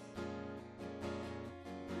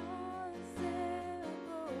it's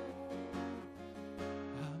possible.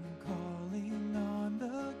 I'm calling on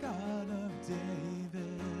the God of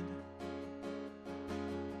David,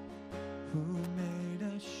 who made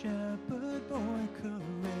a shepherd boy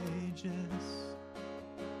courageous.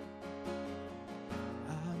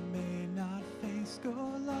 I may not face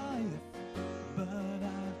Goliath, but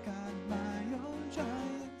I've got my own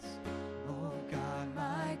giants. Oh God,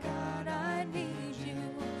 my God, I need you.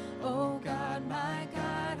 Oh God, my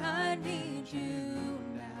God, I need you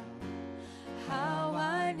now. How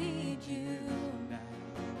I need you now.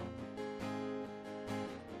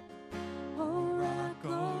 Oh rock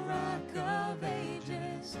of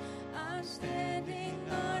ages, I'm standing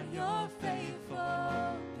on your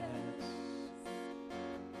faithfulness.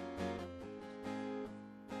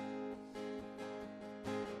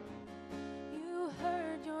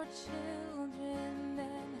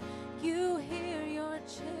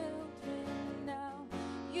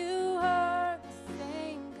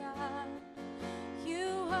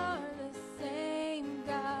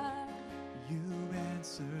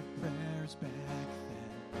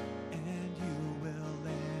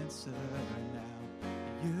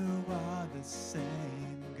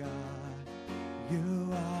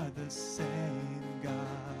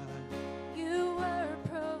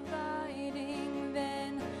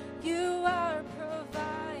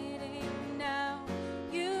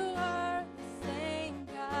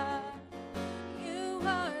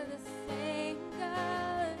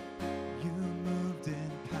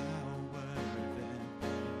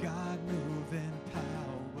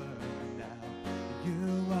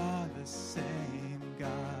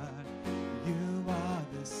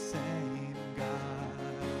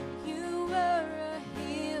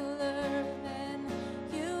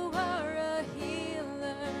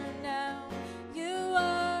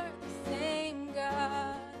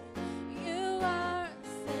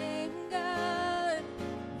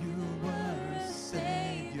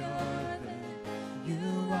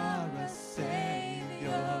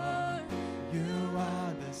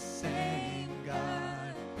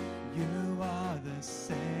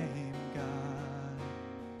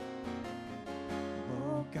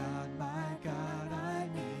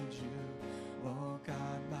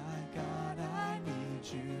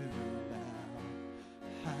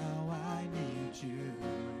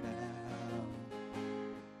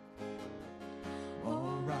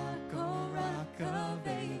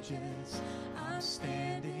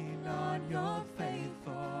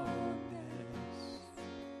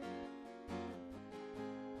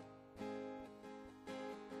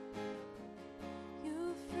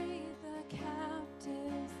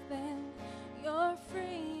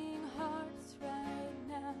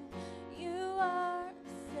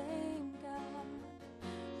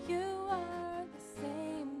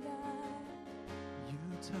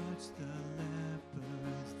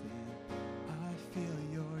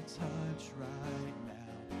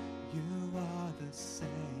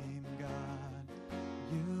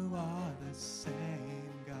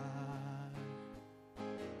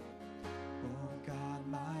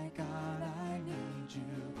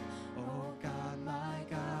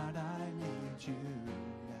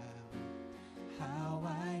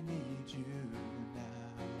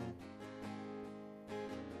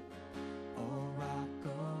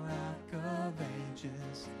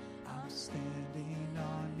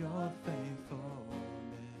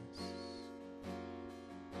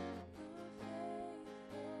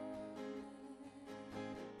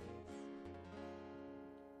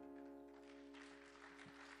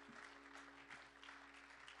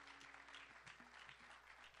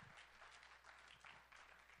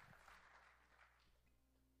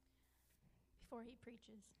 before he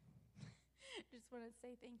preaches. Just want to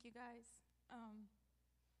say thank you guys.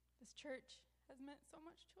 This church has meant so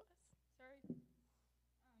much to us. Sorry.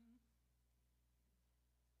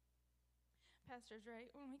 Pastor's right.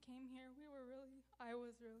 When we came here, I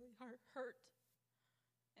was really hurt.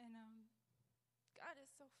 And God is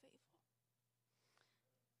so faithful.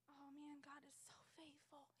 Oh man, God is so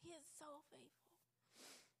faithful. He is so faithful.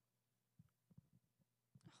 I'll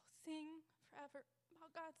sing forever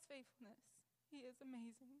about God's faithfulness. He is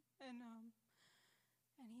amazing. And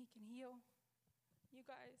he can heal. You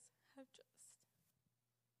guys have just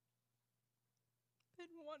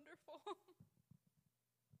been wonderful.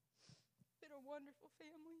 Been a wonderful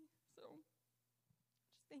family. So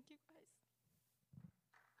just thank you guys.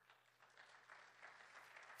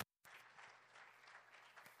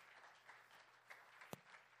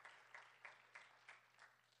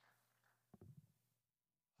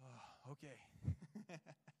 Okay.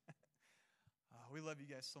 We love you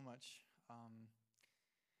guys so much.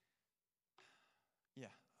 Yeah,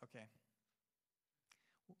 okay.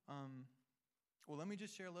 Well, let me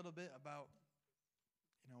just share a little bit about,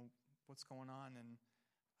 what's going on, and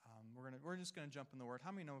we're just gonna jump in the Word.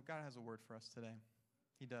 How many know God has a word for us today?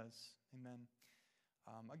 He does. Amen.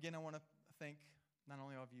 Again, I want to thank not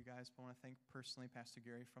only all of you guys, but I want to thank personally Pastor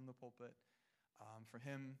Gary from the pulpit for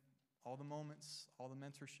him. All the moments, all the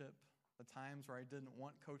mentorship, the times where I didn't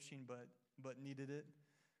want coaching but needed it.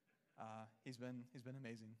 He's been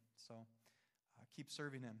amazing. So keep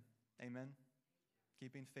serving him. Amen.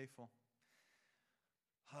 Keep being faithful.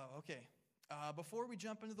 Okay. Before we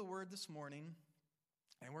jump into the Word this morning,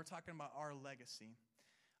 and we're talking about our legacy,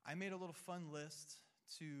 I made a little fun list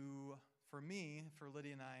for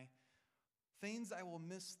Lydia and I, things I will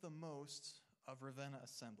miss the most of Ravenna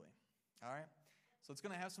Assembly. All right? So it's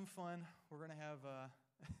going to have some fun. We're going to have,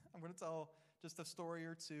 I'm going to tell just a story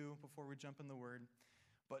or two before we jump in the Word.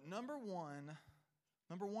 But number one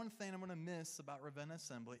thing I'm going to miss about Ravenna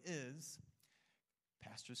Assembly is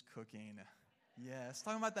Pastor's cooking. Yes,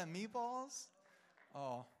 talking about that meatballs.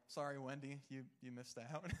 Oh, sorry, Wendy, you missed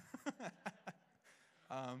out.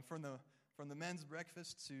 From the men's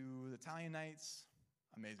breakfast to the Italian nights,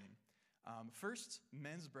 amazing. First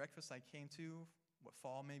men's breakfast I came to,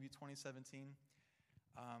 fall maybe 2017.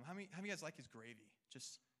 How many of you guys like his gravy?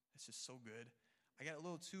 It's just so good. I got a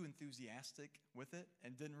little too enthusiastic with it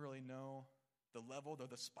and didn't really know the level,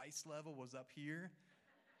 the spice level was up here.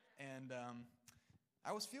 And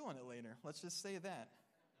I was feeling it later. Let's just say that.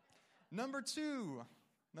 Number two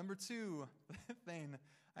thing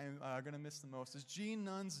I'm going to miss the most is Gene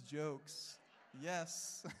Nunn's jokes.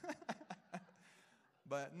 Yes.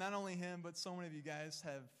 But not only him, but so many of you guys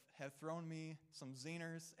have thrown me some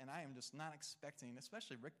zingers, and I am just not expecting,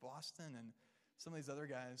 especially Rick Boston and some of these other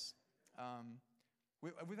guys.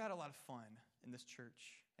 We've had a lot of fun in this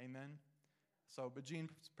church. Amen? So, but Gene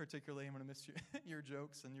particularly, I'm going to miss your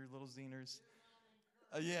jokes and your little zingers.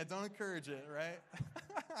 Yeah, don't encourage it, right?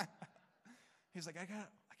 He's like, I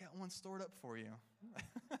got one stored up for you.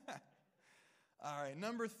 All right,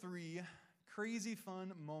 number 3, crazy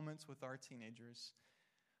fun moments with our teenagers.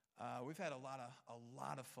 We've had a lot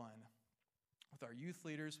of fun with our youth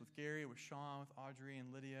leaders, with Gary, with Sean, with Audrey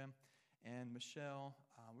and Lydia and Michelle.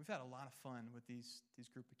 We've had a lot of fun with these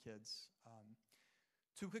group of kids.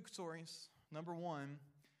 2 quick stories. Number 1,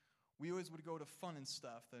 we always would go to Fun and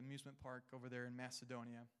Stuff, the amusement park over there in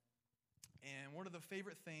Macedonia. And one of the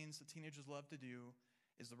favorite things that teenagers love to do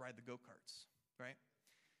is to ride the go-karts, right?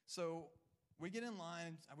 So we get in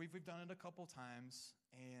line. We've done it a couple times,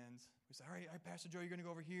 and we say, all right, Pastor Joe, you're going to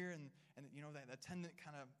go over here, and that attendant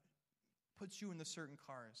kind of puts you into certain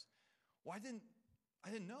cars. Well, I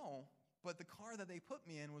didn't know, but the car that they put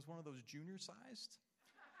me in was one of those junior-sized.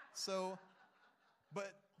 So,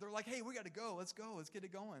 but they're like, hey, we got to go. Let's go. Let's get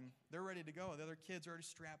it going. They're ready to go. The other kids are already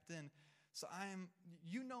strapped in. So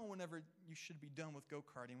whenever you should be done with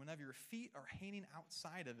go-karting, whenever your feet are hanging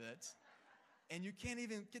outside of it, and you can't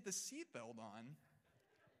even get the seatbelt on.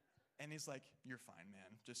 And he's like, you're fine,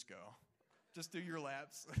 man. Just go. Just do your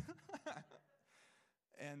laps.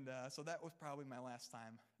 And so that was probably my last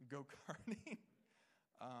time go-karting.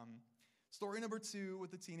 Story number 2 with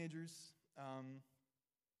the teenagers.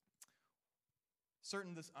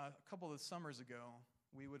 A couple of summers ago,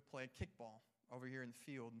 we would play kickball over here in the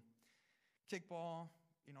field. Kickball,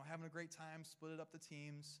 having a great time, split it up the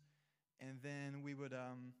teams, and then we would,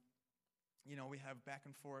 we have back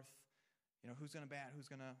and forth, who's going to bat, who's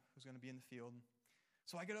going to be in the field.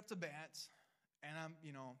 So I get up to bat, and I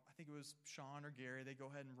think it was Sean or Gary. They go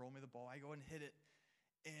ahead and roll me the ball. I go ahead and hit it,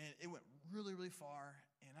 and it went really, really far,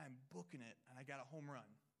 and I'm booking it, and I got a home run.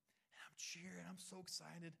 And I'm cheering. I'm so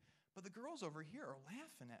excited. But the girls over here are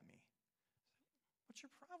laughing at me. What's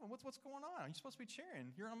your problem? What's going on? You're supposed to be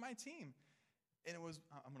cheering. You're on my team. And it was,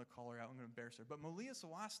 I'm going to call her out. I'm going to embarrass her. But Malia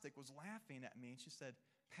Sawastik was laughing at me, and she said,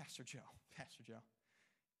 Pastor Joe,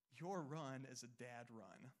 your run is a dad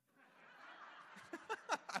run.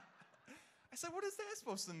 I said, what is that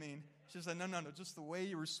supposed to mean? She said, no, just the way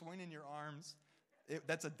you were swinging your arms,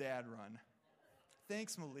 that's a dad run.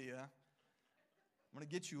 Thanks, Malia. I'm going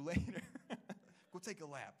to get you later. Go take a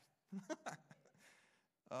lap.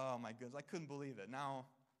 Oh, my goodness. I couldn't believe it. Now,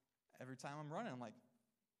 every time I'm running, I'm like,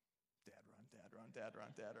 dad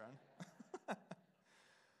run.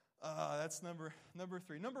 That's number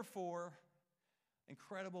 3. Number 4,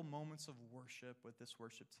 incredible moments of worship with this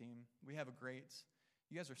worship team. You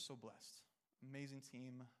guys are so blessed. Amazing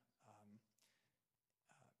team.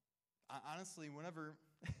 Honestly, whenever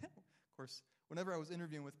I was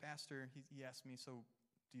interviewing with Pastor, he asked me, so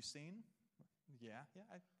do you sing? Yeah,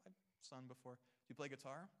 I've sung before. Do you play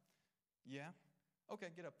guitar? Yeah. Okay,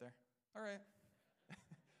 get up there. All right.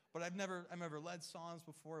 But I've never led songs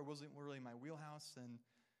before. It wasn't really my wheelhouse, and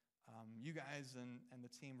you guys and the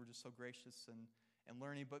team were just so gracious and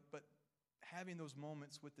learning. But having those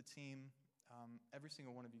moments with the team, every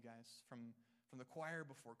single one of you guys, from the choir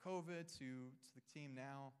before COVID to the team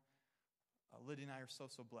now, Lydia and I are so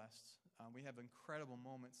blessed. We have incredible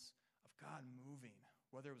moments of God moving,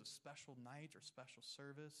 whether it was a special night or special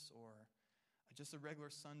service or just a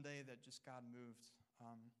regular Sunday that just God moved.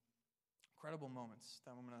 Incredible moments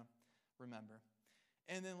that I'm going to remember.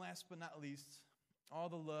 And then last but not least, all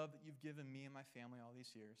the love that you've given me and my family all these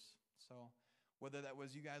years. So whether that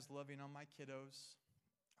was you guys loving on my kiddos,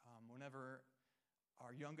 whenever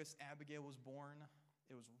our youngest Abigail was born,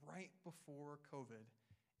 it was right before COVID,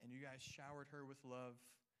 and you guys showered her with love,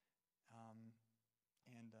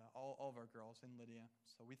 and all of our girls and Lydia.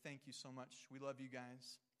 So we thank you so much. We love you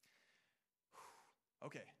guys.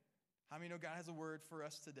 Okay, how many know God has a word for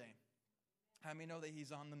us today? How many know that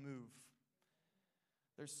he's on the move?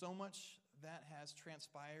 There's so much that has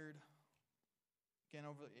transpired, again,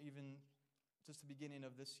 over even just the beginning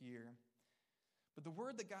of this year. But the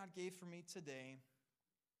word that God gave for me today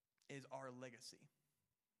is our legacy.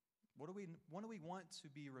 What do we want to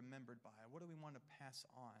be remembered by? What do we want to pass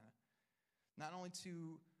on? Not only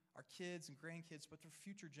to our kids and grandkids, but to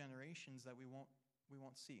future generations that we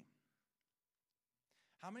won't see.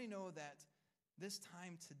 How many know that this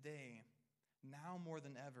time today, now more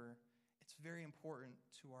than ever, it's very important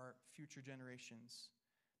to our future generations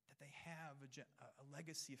that they have a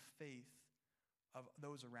legacy of faith of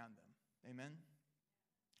those around them. Amen?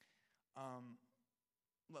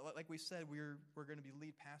 Like we said, we're going to be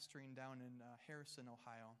lead pastoring down in Harrison,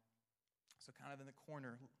 Ohio. So kind of in the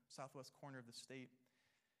southwest corner of the state.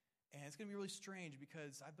 And it's going to be really strange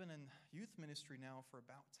because I've been in youth ministry now for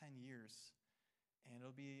about 10 years. And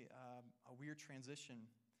it'll be a weird transition.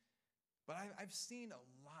 But I've seen a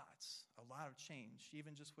lot of change,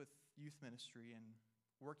 even just with youth ministry and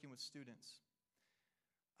working with students.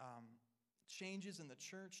 Changes in the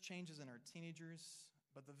church, changes in our teenagers,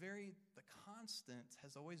 but the constant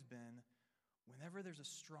has always been whenever there's a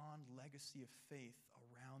strong legacy of faith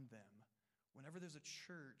around them, whenever there's a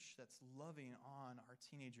church that's loving on our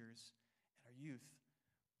teenagers and our youth,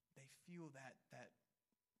 they feel that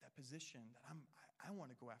position that I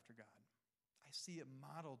want to go after God. I see it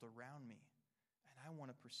modeled around me, and I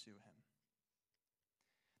want to pursue him.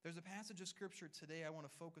 There's a passage of Scripture today I want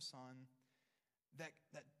to focus on that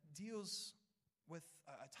deals with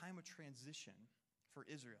a time of transition for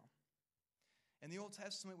Israel. In the Old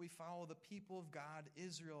Testament, we follow the people of God,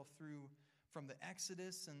 Israel, from the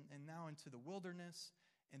Exodus and now into the wilderness,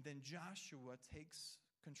 and then Joshua takes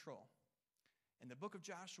control. And the book of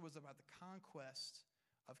Joshua is about the conquest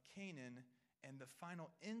of Canaan and the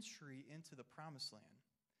final entry into the Promised Land.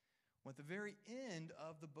 Well, at the very end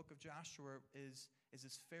of the book of Joshua is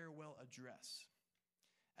his farewell address.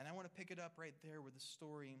 And I want to pick it up right there where the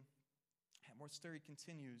story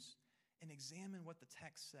continues and examine what the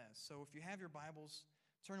text says. So if you have your Bibles,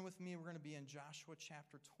 turn with me. We're going to be in Joshua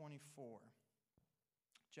chapter 24.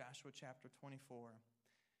 Joshua chapter 24.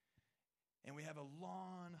 And we have a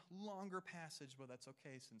longer passage, but that's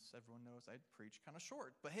okay since everyone knows I preach kind of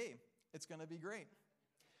short. But hey, it's going to be great.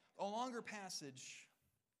 A longer passage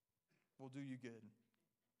will do you good.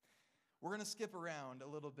 We're going to skip around a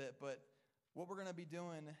little bit, but what we're going to be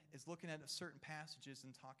doing is looking at certain passages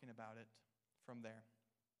and talking about it from there.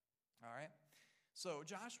 All right? So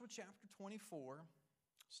Joshua chapter 24,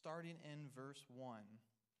 starting in verse 1.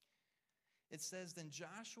 It says, Then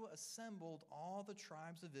Joshua assembled all the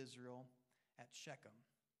tribes of Israel at Shechem.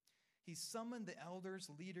 He summoned the elders,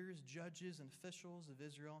 leaders, judges, and officials of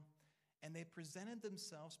Israel and they presented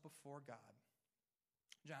themselves before God.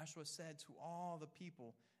 Joshua said to all the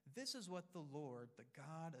people, "This is what the Lord, the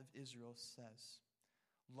God of Israel, says.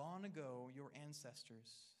 Long ago, your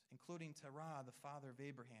ancestors, including Terah, the father of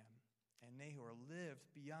Abraham, and Nahor,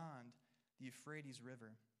 lived beyond the Euphrates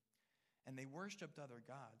River, and they worshipped other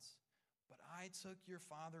gods. But I took your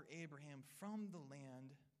father Abraham from the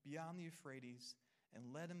land beyond the Euphrates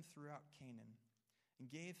and led him throughout Canaan, and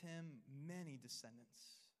gave him many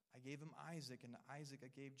descendants. I gave him Isaac, and to Isaac I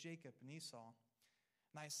gave Jacob and Esau.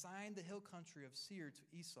 And I assigned the hill country of Seir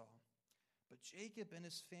to Esau. But Jacob and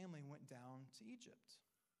his family went down to Egypt.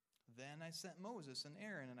 Then I sent Moses and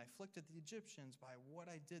Aaron, and I afflicted the Egyptians by what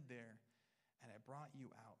I did there, and I brought you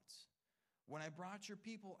out. When I brought your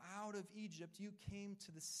people out of Egypt, you came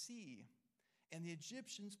to the sea, and the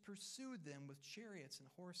Egyptians pursued them with chariots and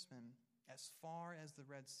horsemen as far as the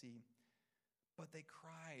Red Sea. But they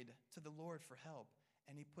cried to the Lord for help,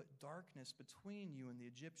 and he put darkness between you and the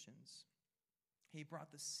Egyptians. He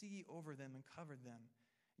brought the sea over them and covered them.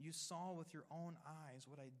 You saw with your own eyes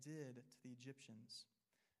what I did to the Egyptians.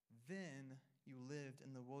 Then you lived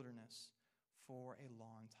in the wilderness for a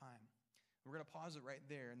long time." We're going to pause it right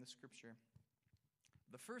there in the scripture.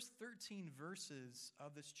 The first 13 verses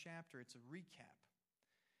of this chapter, it's a recap.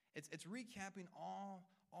 It's recapping all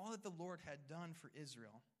that the Lord had done for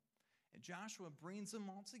Israel. And Joshua brings them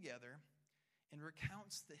all together and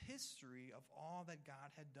recounts the history of all that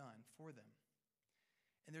God had done for them.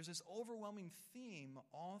 And there's this overwhelming theme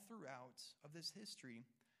all throughout of this history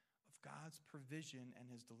of God's provision and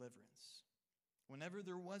his deliverance. Whenever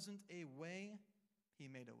there wasn't a way, he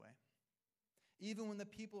made a way. Even when the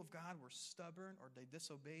people of God were stubborn or they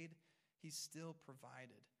disobeyed, he still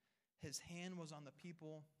provided. His hand was on the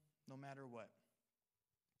people no matter what.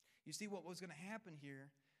 You see, what was going to happen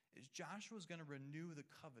here is Joshua was going to renew the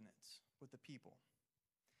covenant with the people.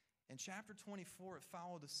 In chapter 24, it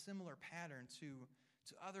followed a similar pattern to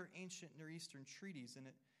other ancient Near Eastern treaties, and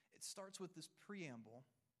it starts with this preamble,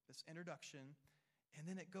 this introduction, and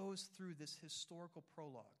then it goes through this historical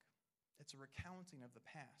prologue. It's a recounting of the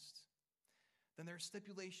past. Then there are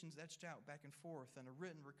stipulations etched out back and forth, and a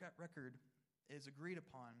written record is agreed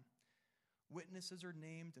upon. Witnesses are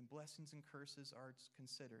named, and blessings and curses are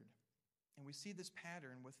considered. And we see this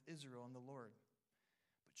pattern with Israel and the Lord.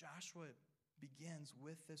 But Joshua begins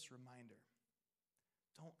with this reminder.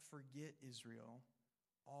 Don't forget, Israel,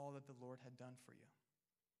 all that the Lord had done for you.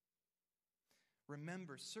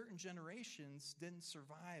 Remember, certain generations didn't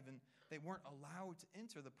survive, and they weren't allowed to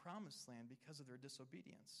enter the promised land because of their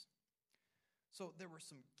disobedience. So there were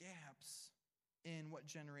some gaps in what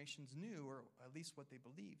generations knew, or at least what they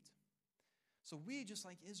believed. So we, just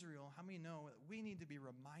like Israel, how many know that we need to be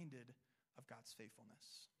reminded of God's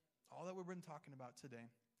faithfulness? All that we've been talking about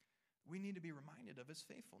today, we need to be reminded of his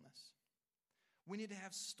faithfulness. We need to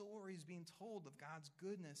have stories being told of God's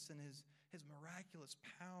goodness and his miraculous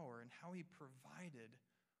power and how he provided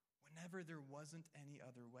whenever there wasn't any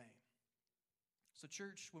other way. So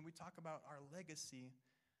church, when we talk about our legacy,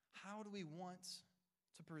 how do we want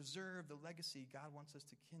to preserve the legacy God wants us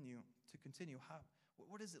to continue?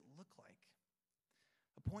 What does it look like?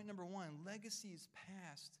 Point number one, legacy is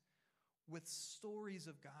passed with stories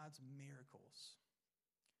of God's miracles.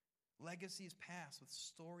 Legacy is passed with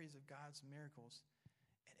stories of God's miracles.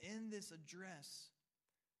 And in this address,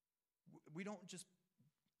 we don't just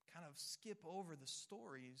kind of skip over the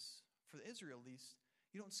stories, for Israel at least.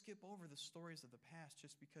 You don't skip over the stories of the past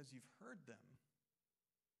just because you've heard them.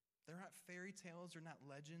 They're not fairy tales, they're not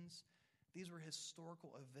legends. These were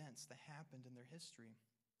historical events that happened in their history.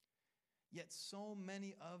 Yet so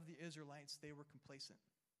many of the Israelites, they were complacent.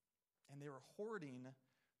 And they were hoarding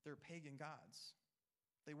their pagan gods.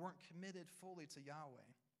 They weren't committed fully to Yahweh.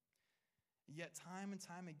 Yet time and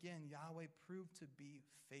time again, Yahweh proved to be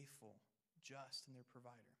faithful, just, and their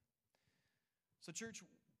provider. So church,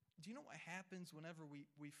 do you know what happens whenever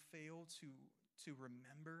we fail to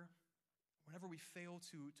remember, whenever we fail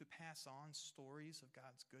to pass on stories of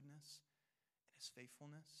God's goodness and his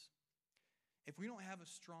faithfulness? If we don't have a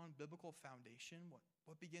strong biblical foundation,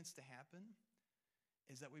 what begins to happen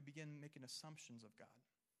is that we begin making assumptions of God.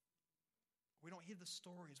 We don't hear the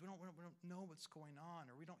stories. We don't know what's going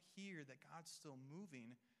on, or we don't hear that God's still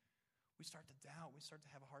moving. We start to doubt. We start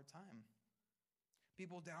to have a hard time.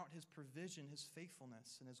 People doubt his provision, his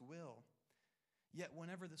faithfulness, and his will. Yet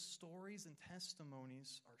whenever the stories and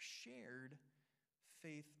testimonies are shared,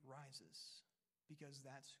 faith rises, because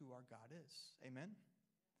that's who our God is. Amen?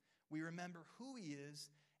 We remember who he is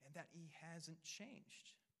and that he hasn't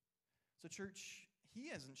changed. So church, he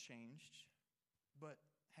hasn't changed, but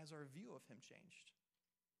has our view of him changed?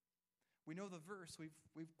 We know the verse.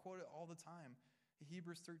 We've quoted it all the time.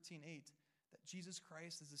 Hebrews 13:8, that Jesus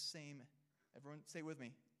Christ is the same. Everyone say it with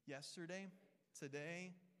me. Yesterday,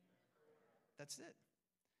 today, that's it.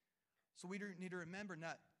 So we need to remember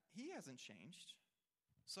he hasn't changed.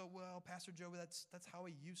 So, well, Pastor Joe, that's how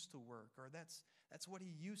he used to work, or that's what he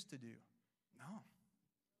used to do. No.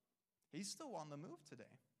 He's still on the move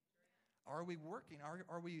today. Are we working?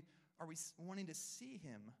 Are we wanting to see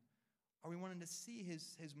him? Are we wanting to see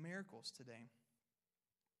his miracles today?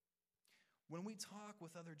 When we talk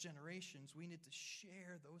with other generations, we need to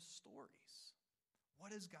share those stories.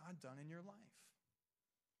 What has God done in your life?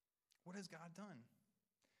 What has God done?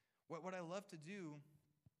 What I love to do,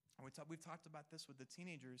 and we've talked about this with the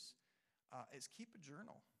teenagers, is keep a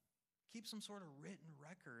journal. Keep some sort of written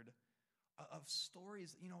record of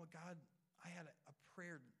stories. You know, God, I had a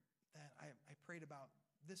prayer that I prayed about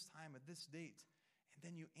this time at this date, and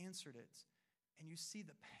then you answered it, and you see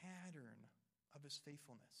the pattern of his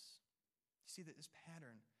faithfulness. You see that this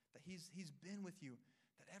pattern, that he's been with you,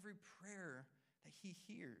 that every prayer that he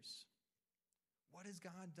hears, what has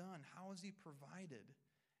God done? How has he provided?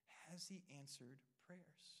 Has he answered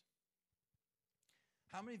prayers?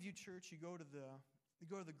 How many of you, church, you go to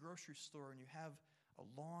the grocery store and you have a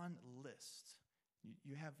long list?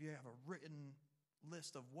 You have a written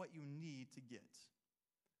list of what you need to get.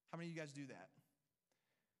 How many of you guys do that?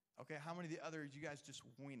 Okay, how many of the others, you guys just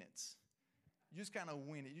wing it? You just kind of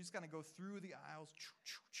wing it. You just kind of go through the aisles,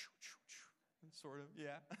 sort of,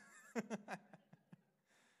 yeah.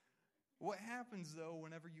 What happens, though,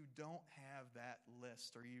 whenever you don't have that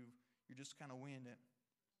list, or you're just kind of winging it?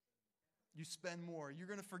 You spend more. You're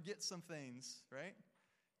going to forget some things, right?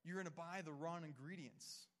 You're going to buy the wrong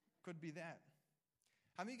ingredients. Could be that.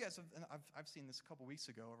 How many of you guys I've seen this a couple weeks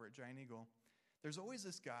ago over at Giant Eagle. There's always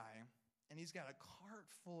this guy, and he's got a cart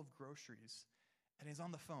full of groceries, and he's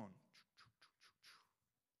on the phone.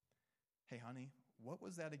 Hey, honey, what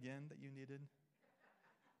was that again that you needed?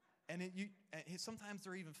 And sometimes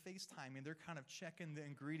they're even FaceTiming. They're kind of checking the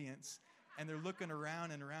ingredients, and they're looking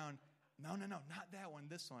around and around. No, not that one,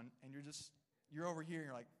 this one. And you're over here, and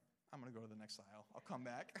you're like, I'm going to go to the next aisle. I'll come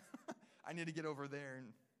back. I need to get over there,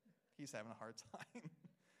 and he's having a hard time.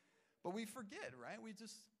 But we forget, right?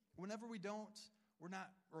 Whenever we're not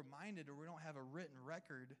reminded, or we don't have a written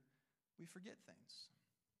record, we forget things.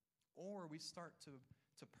 Or we start to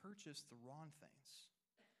purchase the wrong things.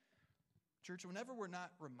 Church, whenever we're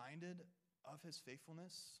not reminded of his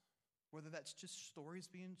faithfulness, whether that's just stories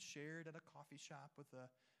being shared at a coffee shop with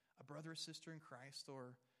a brother or sister in Christ,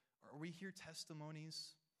 or we hear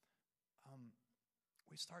testimonies,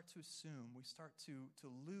 we start to assume, we start to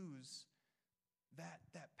lose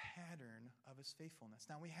that pattern of his faithfulness.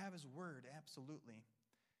 Now, we have his word, absolutely.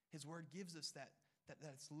 His word gives us that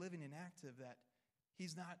it's living and active, that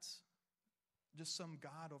he's not just some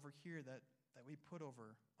God over here that we put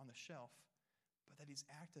over on the shelf, but that he's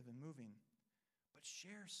active and moving. But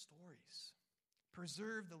share stories.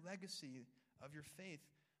 Preserve the legacy of your faith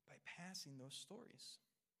by passing those stories.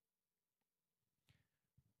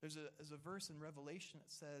 There's a verse in Revelation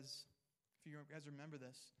that says, if you guys remember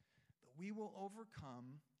this, that we will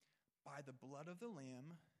overcome by the blood of the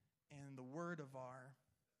Lamb and the word of our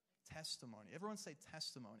testimony. Everyone say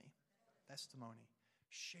testimony. Testimony.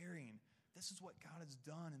 Sharing. This is what God has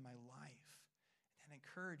done in my life. That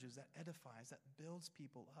encourages, that edifies, that builds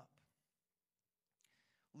people up.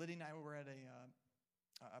 Liddy and I were at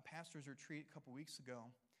a pastor's retreat a couple weeks ago,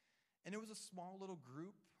 and it was a small little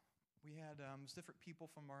group. We had different people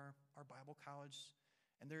from our Bible college,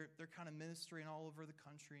 and they're kind of ministering all over the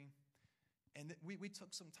country. And we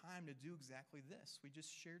took some time to do exactly this. We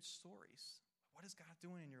just shared stories. What is God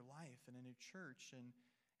doing in your life and in your church, and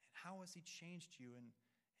how has he changed you, and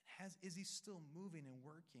is he still moving and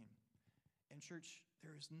working? And church,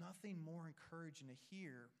 there is nothing more encouraging to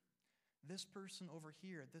hear this person over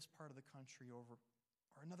here at this part of the country or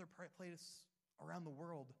another place around the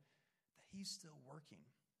world, that he's still working,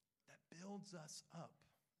 that builds us up,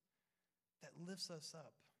 that lifts us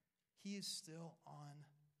up. He is still on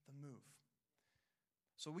the move.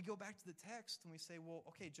 So we go back to the text and we say, well,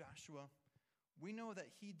 okay, Joshua, we know that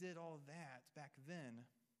he did all of that back then,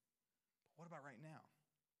 but what about right now?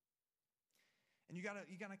 And you gotta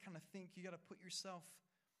kind of think, you gotta put yourself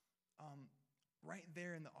right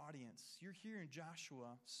there in the audience. You're hearing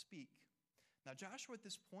Joshua speak. Now, Joshua at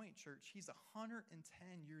this point, church, he's 110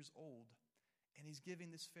 years old, and he's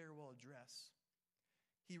giving this farewell address.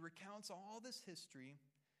 He recounts all this history,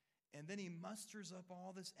 and then he musters up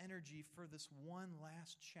all this energy for this one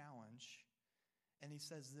last challenge. And he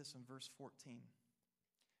says this in verse 14.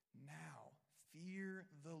 Now, fear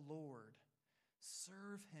the Lord,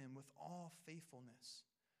 Serve him with all faithfulness.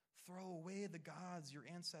 Throw away the gods your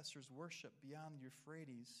ancestors worshiped beyond the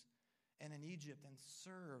Euphrates and in Egypt, and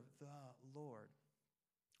serve the Lord.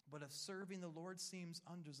 But if serving the Lord seems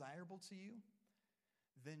undesirable to you,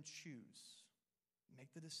 then choose.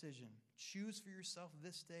 Make the decision. Choose for yourself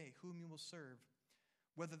this day whom you will serve,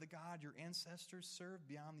 whether the God your ancestors served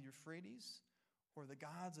beyond the Euphrates or the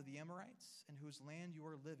gods of the Amorites in whose land you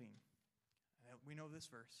are living. We know this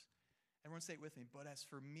verse. Everyone say it with me. But as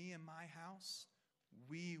for me and my house,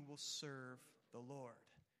 we will serve the Lord.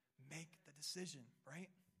 Make the decision, right?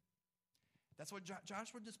 That's what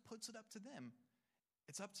Joshua just puts it up to them.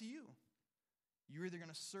 It's up to you. You're either going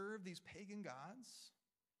to serve these pagan gods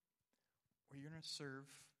or you're going to serve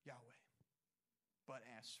Yahweh. But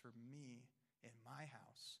as for me and my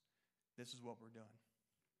house, this is what we're doing.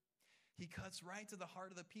 He cuts right to the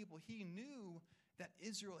heart of the people. He knew that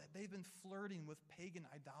Israel, they've been flirting with pagan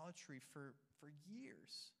idolatry for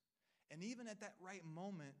years. And even at that right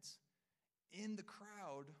moment, in the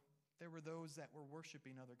crowd, there were those that were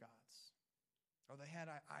worshiping other gods. Or they had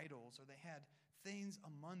idols, or they had things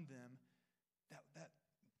among them that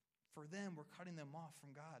for them were cutting them off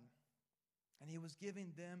from God. And he was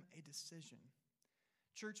giving them a decision.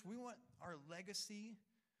 Church, we want our legacy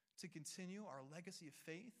to continue, our legacy of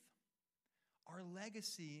faith. Our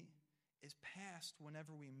legacy is passed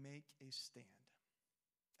whenever we make a stand.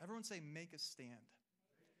 Everyone say, make a stand.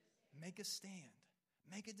 Make a stand.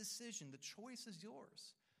 Make a decision. The choice is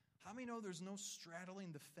yours. How many know there's no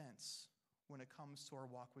straddling the fence when it comes to our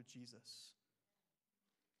walk with Jesus?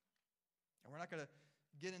 And we're not going to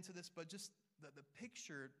get into this, but just the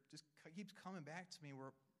picture just keeps coming back to me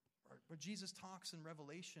where Jesus talks in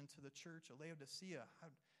Revelation to the church of Laodicea.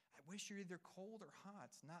 I wish you're either cold or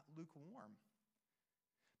hot, not lukewarm.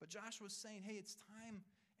 But Joshua's saying, hey, it's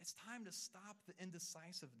time to stop the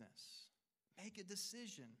indecisiveness. Make a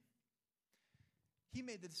decision. He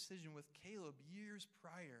made the decision with Caleb years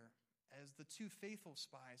prior as the two faithful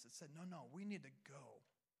spies that said, no, we need to go.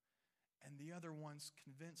 And the other ones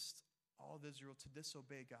convinced all of Israel to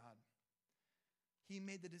disobey God. He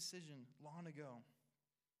made the decision long ago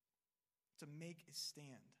to make a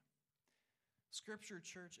stand. Scripture,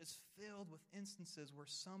 church, is filled with instances where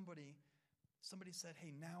somebody said,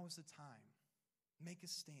 hey, now is the time. Make a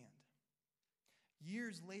stand.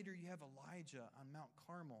 Years later, you have Elijah on Mount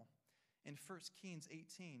Carmel in 1 Kings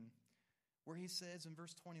 18, where he says in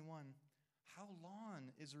verse 21, how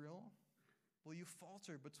long, Israel, will you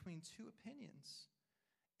falter between two opinions?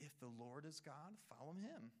 If the Lord is God, follow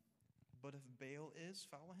him. But if Baal is,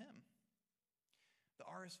 follow him. The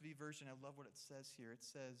RSV version, I love what it says here. It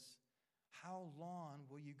says, how long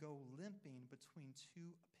will you go limping between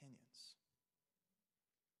two opinions?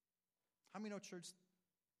 How many know, church,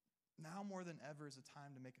 now more than ever is a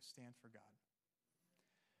time to make a stand for God?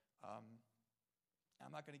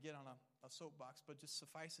 I'm not going to get on a soapbox, but just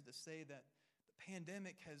suffice it to say that the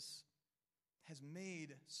pandemic has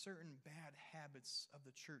made certain bad habits of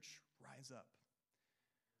the church rise up.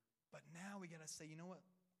 But now we got to say, you know what?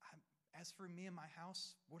 As for me and my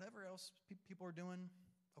house, whatever else people are doing,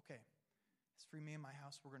 okay. As for me and my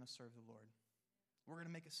house, we're going to serve the Lord. We're going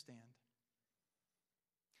to make a stand.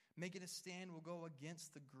 Making a stand will go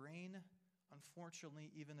against the grain,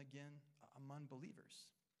 unfortunately, even again among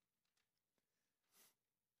believers.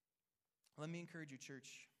 Let me encourage you,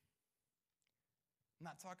 church. I'm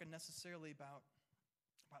not talking necessarily about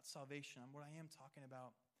salvation. What I am talking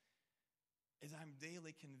about is I'm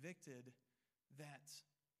daily convicted that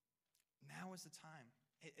now is the time.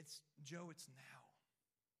 It's Joe, it's now.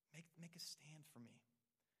 Make a stand for me.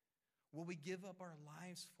 Will we give up our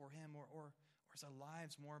lives for him, or is our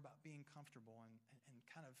lives more about being comfortable and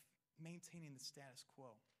kind of maintaining the status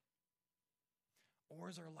quo? Or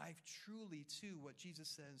is our life truly to what Jesus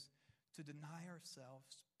says, to deny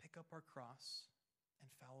ourselves, pick up our cross,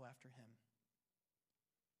 and follow after him?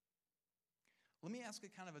 Let me ask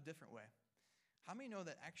it kind of a different way. How many know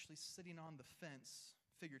that actually sitting on the fence,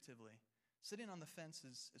 figuratively, sitting on the fence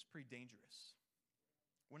is pretty dangerous?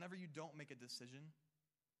 Whenever you don't make a decision,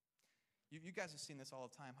 you guys have seen this all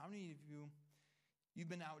the time. How many of you've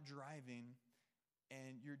been out driving,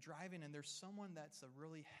 and you're driving and there's someone that's a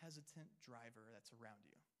really hesitant driver that's around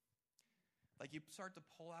you? Like you start to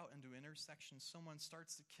pull out into intersections, someone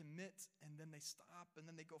starts to commit, and then they stop, and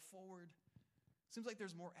then they go forward. Seems like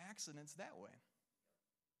there's more accidents that way.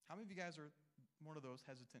 How many of you guys are one of those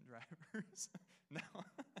hesitant drivers? No.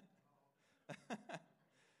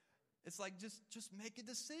 It's like, just make a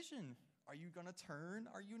decision. Are you going to turn?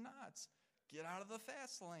 Are you not? Get out of the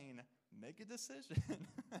fast lane. Make a decision.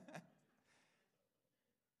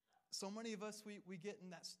 So many of us, we get in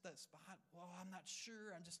that spot, well, I'm not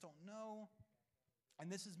sure, I just don't know. And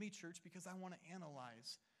this is me, church, because I want to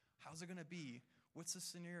analyze. How's it going to be? What's the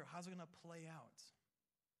scenario? How's it going to play out?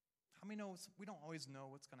 How many know we don't always know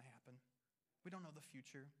what's going to happen? We don't know the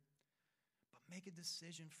future. But make a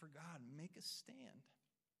decision for God. Make a stand.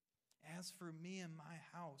 As for me and my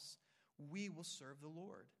house, we will serve the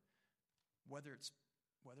Lord. Whether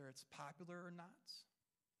it's popular or not,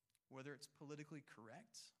 whether it's politically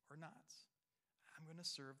correct or not, I'm going to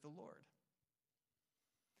serve the Lord.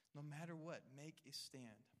 No matter what, make a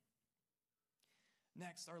stand.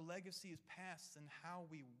 Next, our legacy is passed in how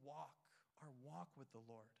we walk, our walk with the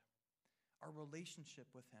Lord, our relationship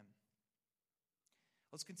with Him.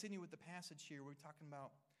 Let's continue with the passage here. We're talking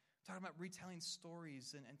about retelling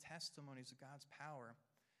stories and testimonies of God's power.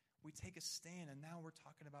 We take a stand, and now we're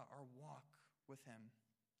talking about our walk with Him.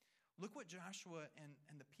 Look what Joshua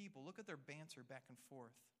and the people, look at their banter back and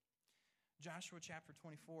forth. Joshua chapter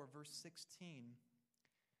 24, verse 16.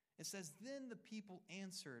 It says, "Then the people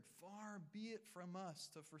answered, 'Far be it from us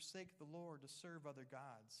to forsake the Lord to serve other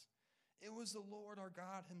gods. It was the Lord our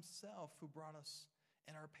God Himself who brought us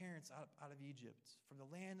and our parents out of Egypt, from the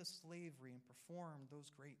land of slavery, and performed those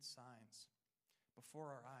great signs before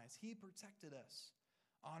our eyes. He protected us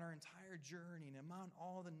on our entire journey and among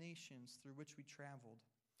all the nations through which we traveled.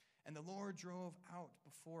 And the Lord drove out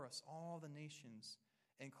before us all the nations,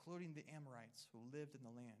 including the Amorites who lived in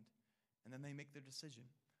the land.'" And then they make their decision.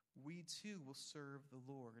 "We too will serve the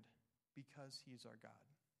Lord because He is our God."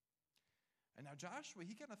 And now Joshua,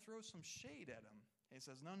 he kind of throws some shade at him. He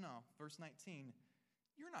says, no, verse 19,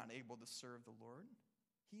 "You're not able to serve the Lord.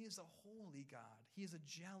 He is a holy God. He is a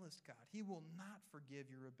jealous God. He will not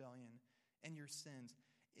forgive your rebellion and your sins.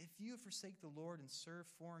 If you forsake the Lord and serve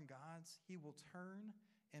foreign gods, He will turn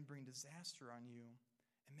and bring disaster on you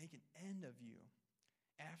and make an end of you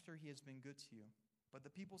after He has been good to you." But the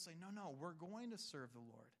people say, no, we're going to serve the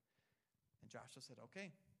Lord. And Joshua said,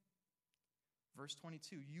 "Okay." Verse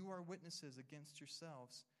 22, "You are witnesses against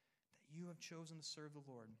yourselves that you have chosen to serve the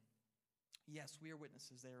Lord." "Yes, we are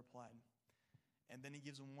witnesses," they replied. And then he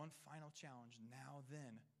gives them one final challenge. "Now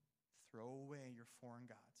then, throw away your foreign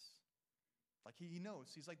gods." Like he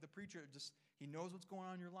knows. He's like the preacher. He knows what's going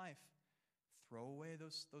on in your life. Throw away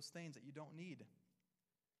those things that you don't need.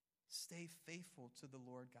 Stay faithful to the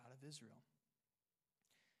Lord God of Israel.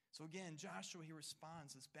 So again, Joshua, he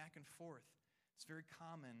responds this back and forth. It's very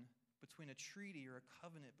common between a treaty or a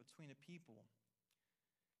covenant between a people.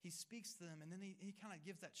 He speaks to them, and then he kind of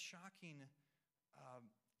gives that shocking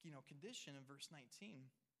condition in verse 19.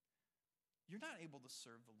 You're not able to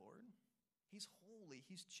serve the Lord. He's holy.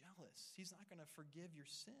 He's jealous. He's not going to forgive your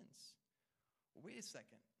sins. Well, wait a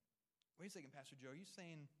second, Pastor Joe. Are you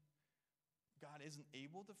saying God isn't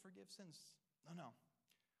able to forgive sins? No.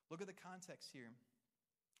 Look at the context here.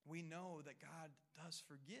 We know that God does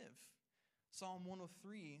forgive. Psalm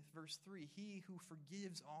 103, verse 3, "He who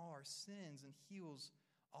forgives all our sins and heals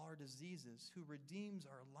all our diseases, who redeems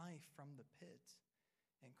our life from the pit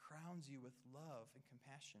and crowns you with love and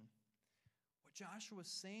compassion." What Joshua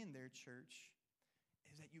is saying there, church,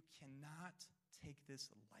 is that you cannot take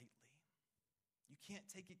this lightly. You can't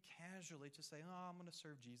take it casually to say, I'm going to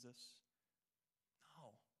serve Jesus.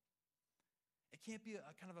 No. It can't be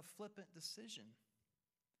a kind of a flippant decision.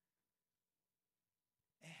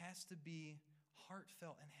 It has to be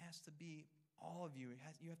heartfelt. It has to be all of you.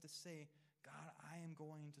 You have to say, God, I am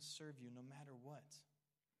going to serve you no matter what.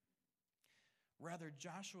 Rather,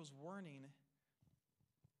 Joshua's warning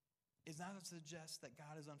is not to suggest that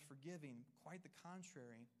God is unforgiving. Quite the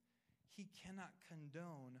contrary. He cannot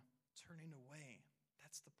condone turning away.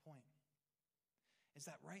 That's the point. Is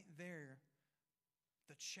that right there,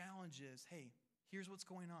 the challenge is, hey, here's what's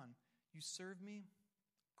going on. You serve me,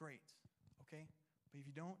 great, okay? But if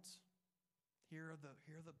you don't, here are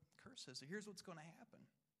the curses. So here's what's going to happen.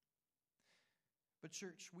 But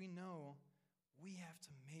church, we know we have to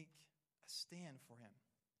make a stand for Him.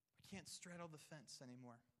 We can't straddle the fence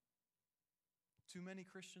anymore. Too many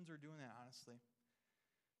Christians are doing that, honestly.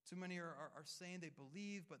 Too many are saying they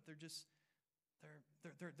believe, but they're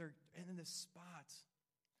in this spot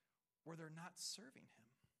where they're not serving Him.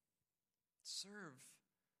 Serve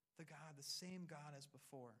the God, the same God as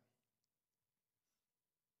before.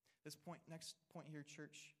 Next point here,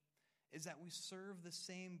 church, is that we serve the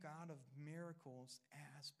same God of miracles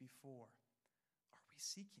as before. Are we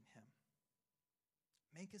seeking Him?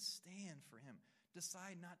 Make a stand for Him.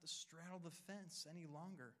 Decide not to straddle the fence any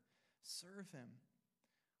longer. Serve Him.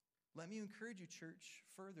 Let me encourage you, church,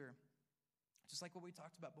 further. Just like what we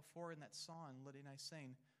talked about before in that song, Lydia and I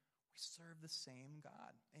sang, we serve the same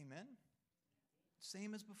God. Amen?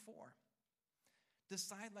 same as before.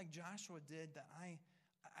 Decide like Joshua did that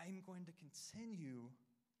I'm going to continue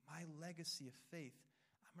my legacy of faith.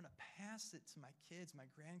 I'm going to pass it to my kids, my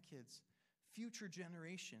grandkids, future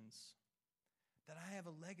generations. That I have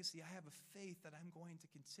a legacy, I have a faith that I'm going to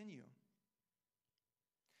continue.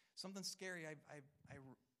 Something scary I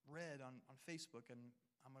read on Facebook, and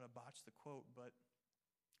I'm going to botch the quote, but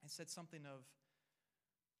it said something of,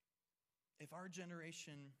 if our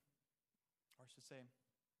generation, or I should say,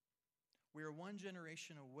 we are one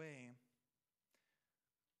generation away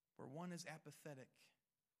where one is apathetic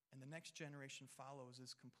and the next generation follows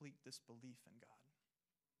is complete disbelief in God.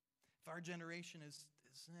 If our generation is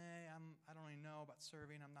I don't really know about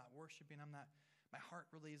serving, I'm not worshiping, my heart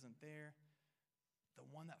really isn't there, the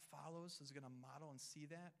one that follows is going to model and see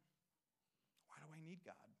that. Why do I need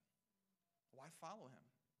God? Why follow him?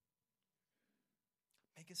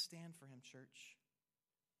 Make a stand for him, church.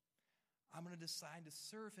 I'm going to decide to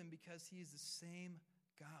serve him because he is the same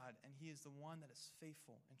God and he is the one that is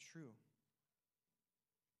faithful and true.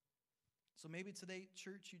 So maybe today,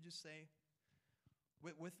 church, you just say,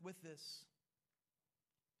 with this,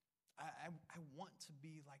 I want to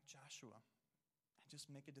be like Joshua and just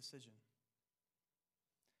make a decision.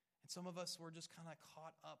 And some of us were just kind of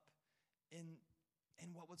caught up in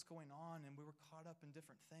what was going on, and we were caught up in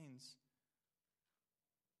different things.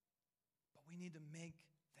 But we need to make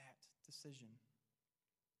that decision.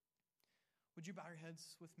 Would you bow your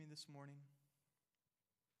heads with me this morning?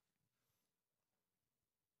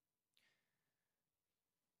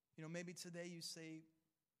 Maybe today you say,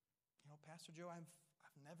 Pastor Joe, I've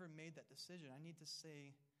never made that decision. I need to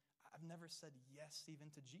say, I've never said yes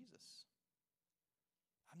even to Jesus.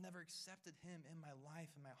 I've never accepted him in my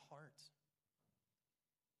life, in my heart.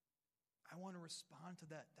 I want to respond to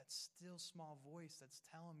that still small voice that's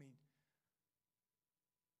telling me,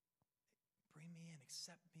 bring me in,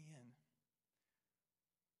 accept me in.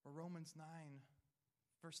 Or Romans 9,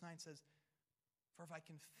 verse 9 says, for if I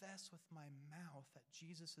confess with my mouth that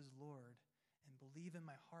Jesus is Lord and believe in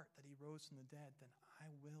my heart that he rose from the dead, then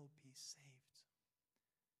I will be saved.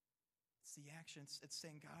 It's the action. It's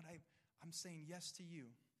saying, God, I'm saying yes to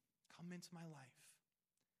you. Come into my life.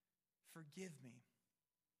 Forgive me.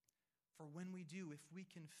 For when we do, if we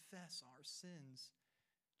confess our sins,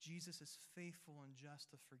 Jesus is faithful and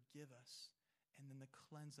just to forgive us and then to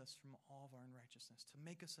cleanse us from all of our unrighteousness, to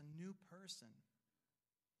make us a new person,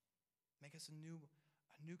 make us a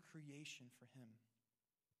new creation for him.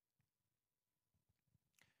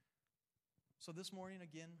 So this morning,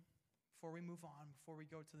 again, before we move on, before we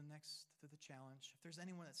go to the challenge, if there's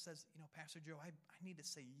anyone that says, Pastor Joe, I need to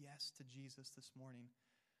say yes to Jesus this morning.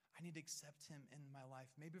 I need to accept him in my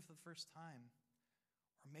life, maybe for the first time,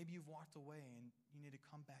 or maybe you've walked away and you need to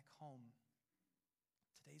come back home.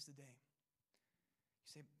 Today's the day. You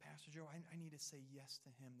say, Pastor Joe, I need to say yes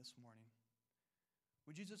to him this morning.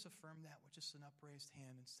 Would you just affirm that with just an upraised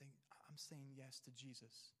hand and say, I'm saying yes to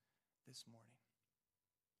Jesus this morning?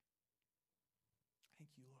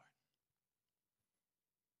 Thank you, Lord.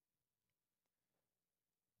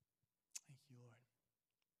 Thank you, Lord.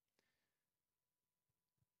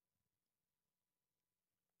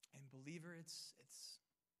 And believer, it's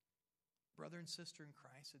brother and sister in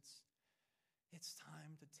Christ, it's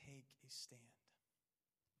time to take a stand.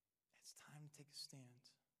 It's time to take a stand.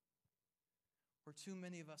 Where too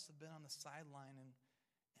many of us have been on the sideline and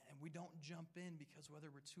we don't jump in because whether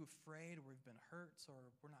we're too afraid or we've been hurt or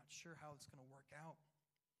we're not sure how it's going to work out.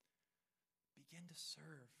 Begin to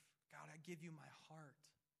serve. God, I give you my heart.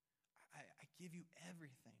 I give you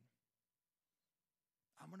everything.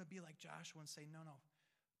 I'm going to be like Joshua and say, no,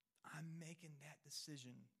 I'm making that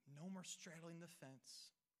decision. No more straddling the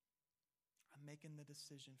fence. I'm making the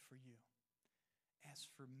decision for you. As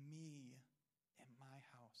for me and my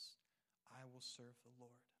house, I will serve the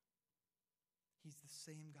Lord. He's the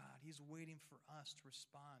same God. He's waiting for us to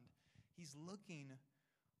respond. He's looking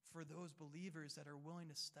for those believers that are willing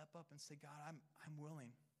to step up and say, God, I'm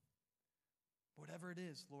willing. Whatever it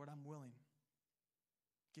is, Lord, I'm willing.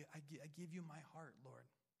 I give you my heart, Lord.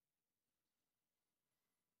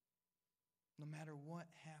 No matter what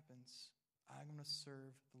happens, I'm going to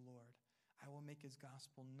serve the Lord. I will make his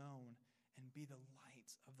gospel known and be the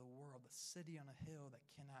light of the world, the city on a hill that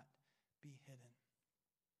cannot be hidden.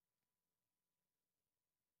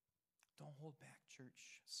 Don't hold back,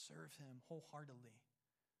 church. Serve him wholeheartedly.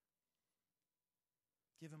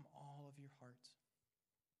 Give him all of your heart.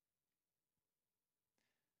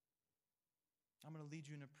 I'm going to lead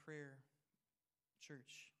you in a prayer,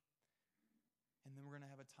 church, and then we're going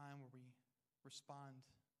to have a time where we respond.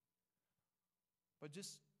 But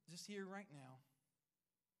just here right now,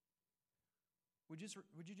 would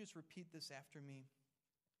you just repeat this after me?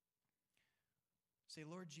 Say,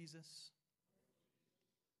 Lord Jesus,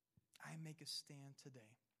 I make a stand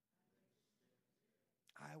today.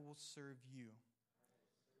 I will serve you.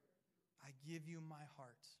 I give you my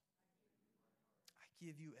heart. I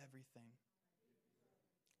give you everything.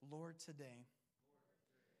 Lord, today,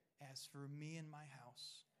 as for me and my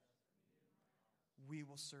house, we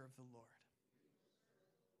will serve the Lord.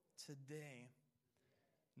 Today,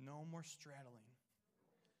 no more straddling.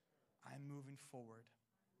 I'm moving forward.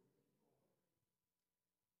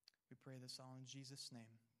 We pray this all in Jesus'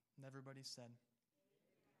 name. And everybody said,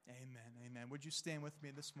 amen, amen. Would you stand with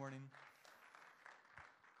me this morning?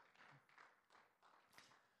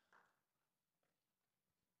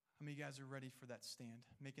 How many of you guys are ready for that stand?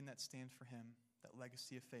 Making that stand for him, that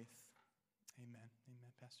legacy of faith. Amen,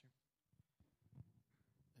 amen, Pastor.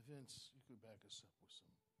 Vince, you could back us up with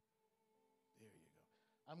some. There you go.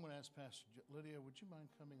 I'm going to ask Pastor Lydia, would you mind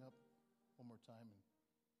coming up one more time?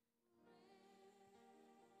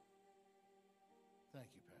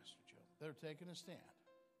 Thank you, Pastor Joe. They're taking a stand.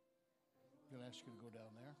 I'm going to ask you to go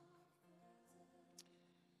down there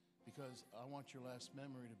because I want your last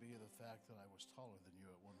memory to be of the fact that I was taller than you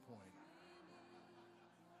at one point.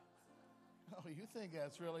 Oh, you think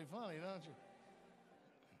that's really funny, don't you?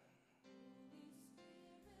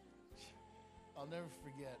 I'll never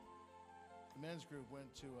forget, the men's group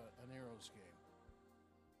went to an Arrows game.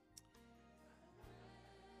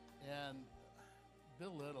 And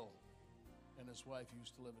Bill Little and his wife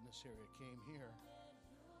used to live in this area, came here,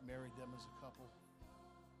 married them as a couple.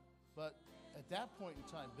 But at that point in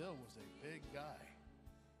time, Bill was a big guy,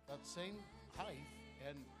 about the same height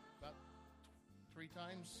and about 3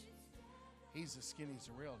 times. He's as skinny as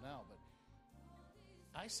a rail now, but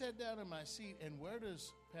I sat down in my seat, and where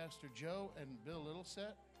does Pastor Joe and Bill Little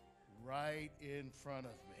sit? Right in front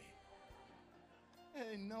of me.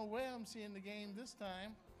 Hey, no way I'm seeing the game this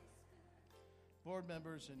time. Board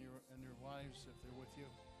members and your wives, if they're with you,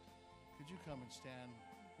 could you come and stand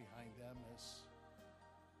behind them as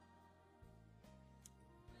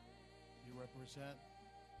you represent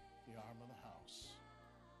the arm of the house?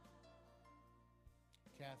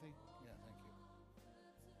 Kathy? Yeah,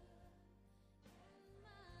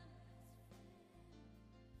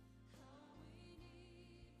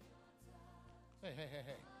 thank you.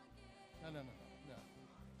 Hey. No.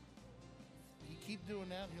 You keep doing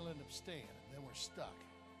that, he'll end up staying, and then we're stuck.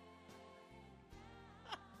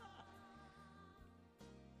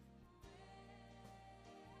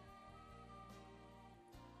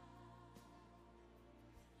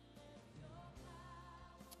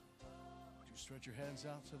 Would you stretch your hands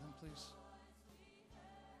out to them, please?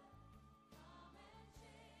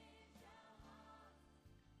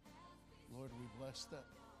 Lord, we bless them.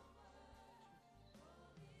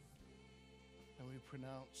 And we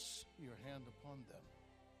pronounce your hand upon them.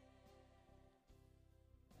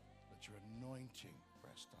 Let your anointing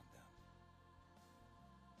rest on them.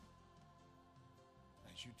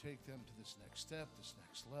 As you take them to this next step, this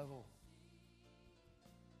next level,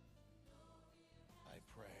 I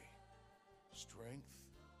pray strength,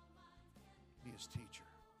 be his teacher.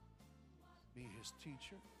 Be his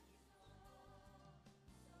teacher.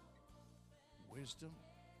 Wisdom,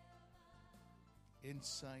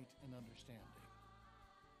 insight, and understanding.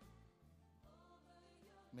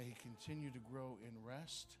 May he continue to grow in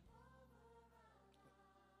rest,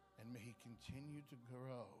 and may he continue to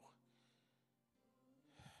grow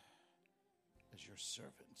as your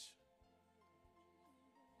servant,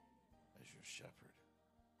 as your shepherd,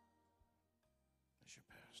 as your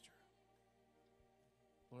pastor.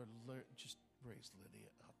 Lord, just raise Lydia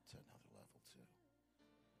up to another level too.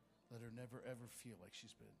 Let her never ever feel like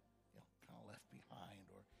she's been, kind of left behind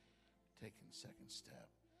or taken second step.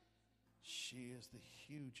 She is the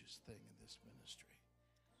hugest thing in this ministry.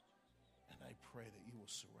 And I pray that you will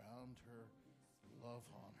surround her, love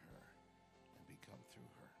on her, and become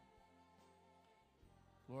through her.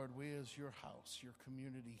 Lord, we as your house, your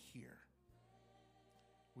community here,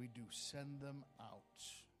 we do send them out,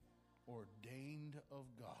 ordained of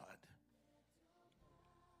God,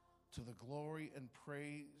 to the glory and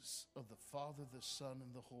praise of the Father, the Son,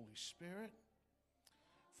 and the Holy Spirit,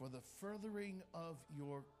 for the furthering of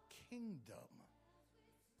your kingdom.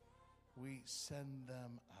 We send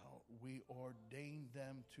them out. We ordain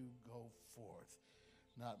them to go forth,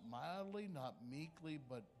 not mildly, not meekly,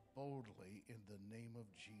 but boldly in the name of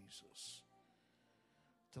Jesus.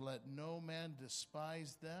 To let no man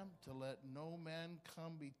despise them, to let no man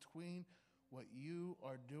come between what you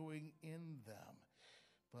are doing in them.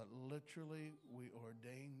 But literally, we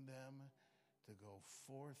ordain them to go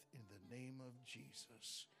forth in the name of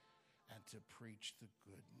Jesus and to preach the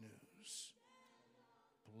good news.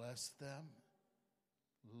 Bless them,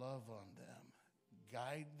 love on them,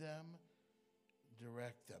 guide them,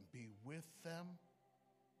 direct them, be with them,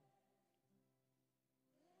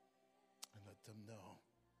 and let them know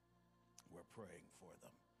we're praying for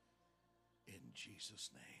them. In Jesus'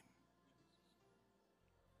 name,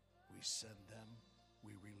 we send them,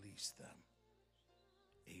 we release them.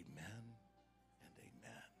 Amen.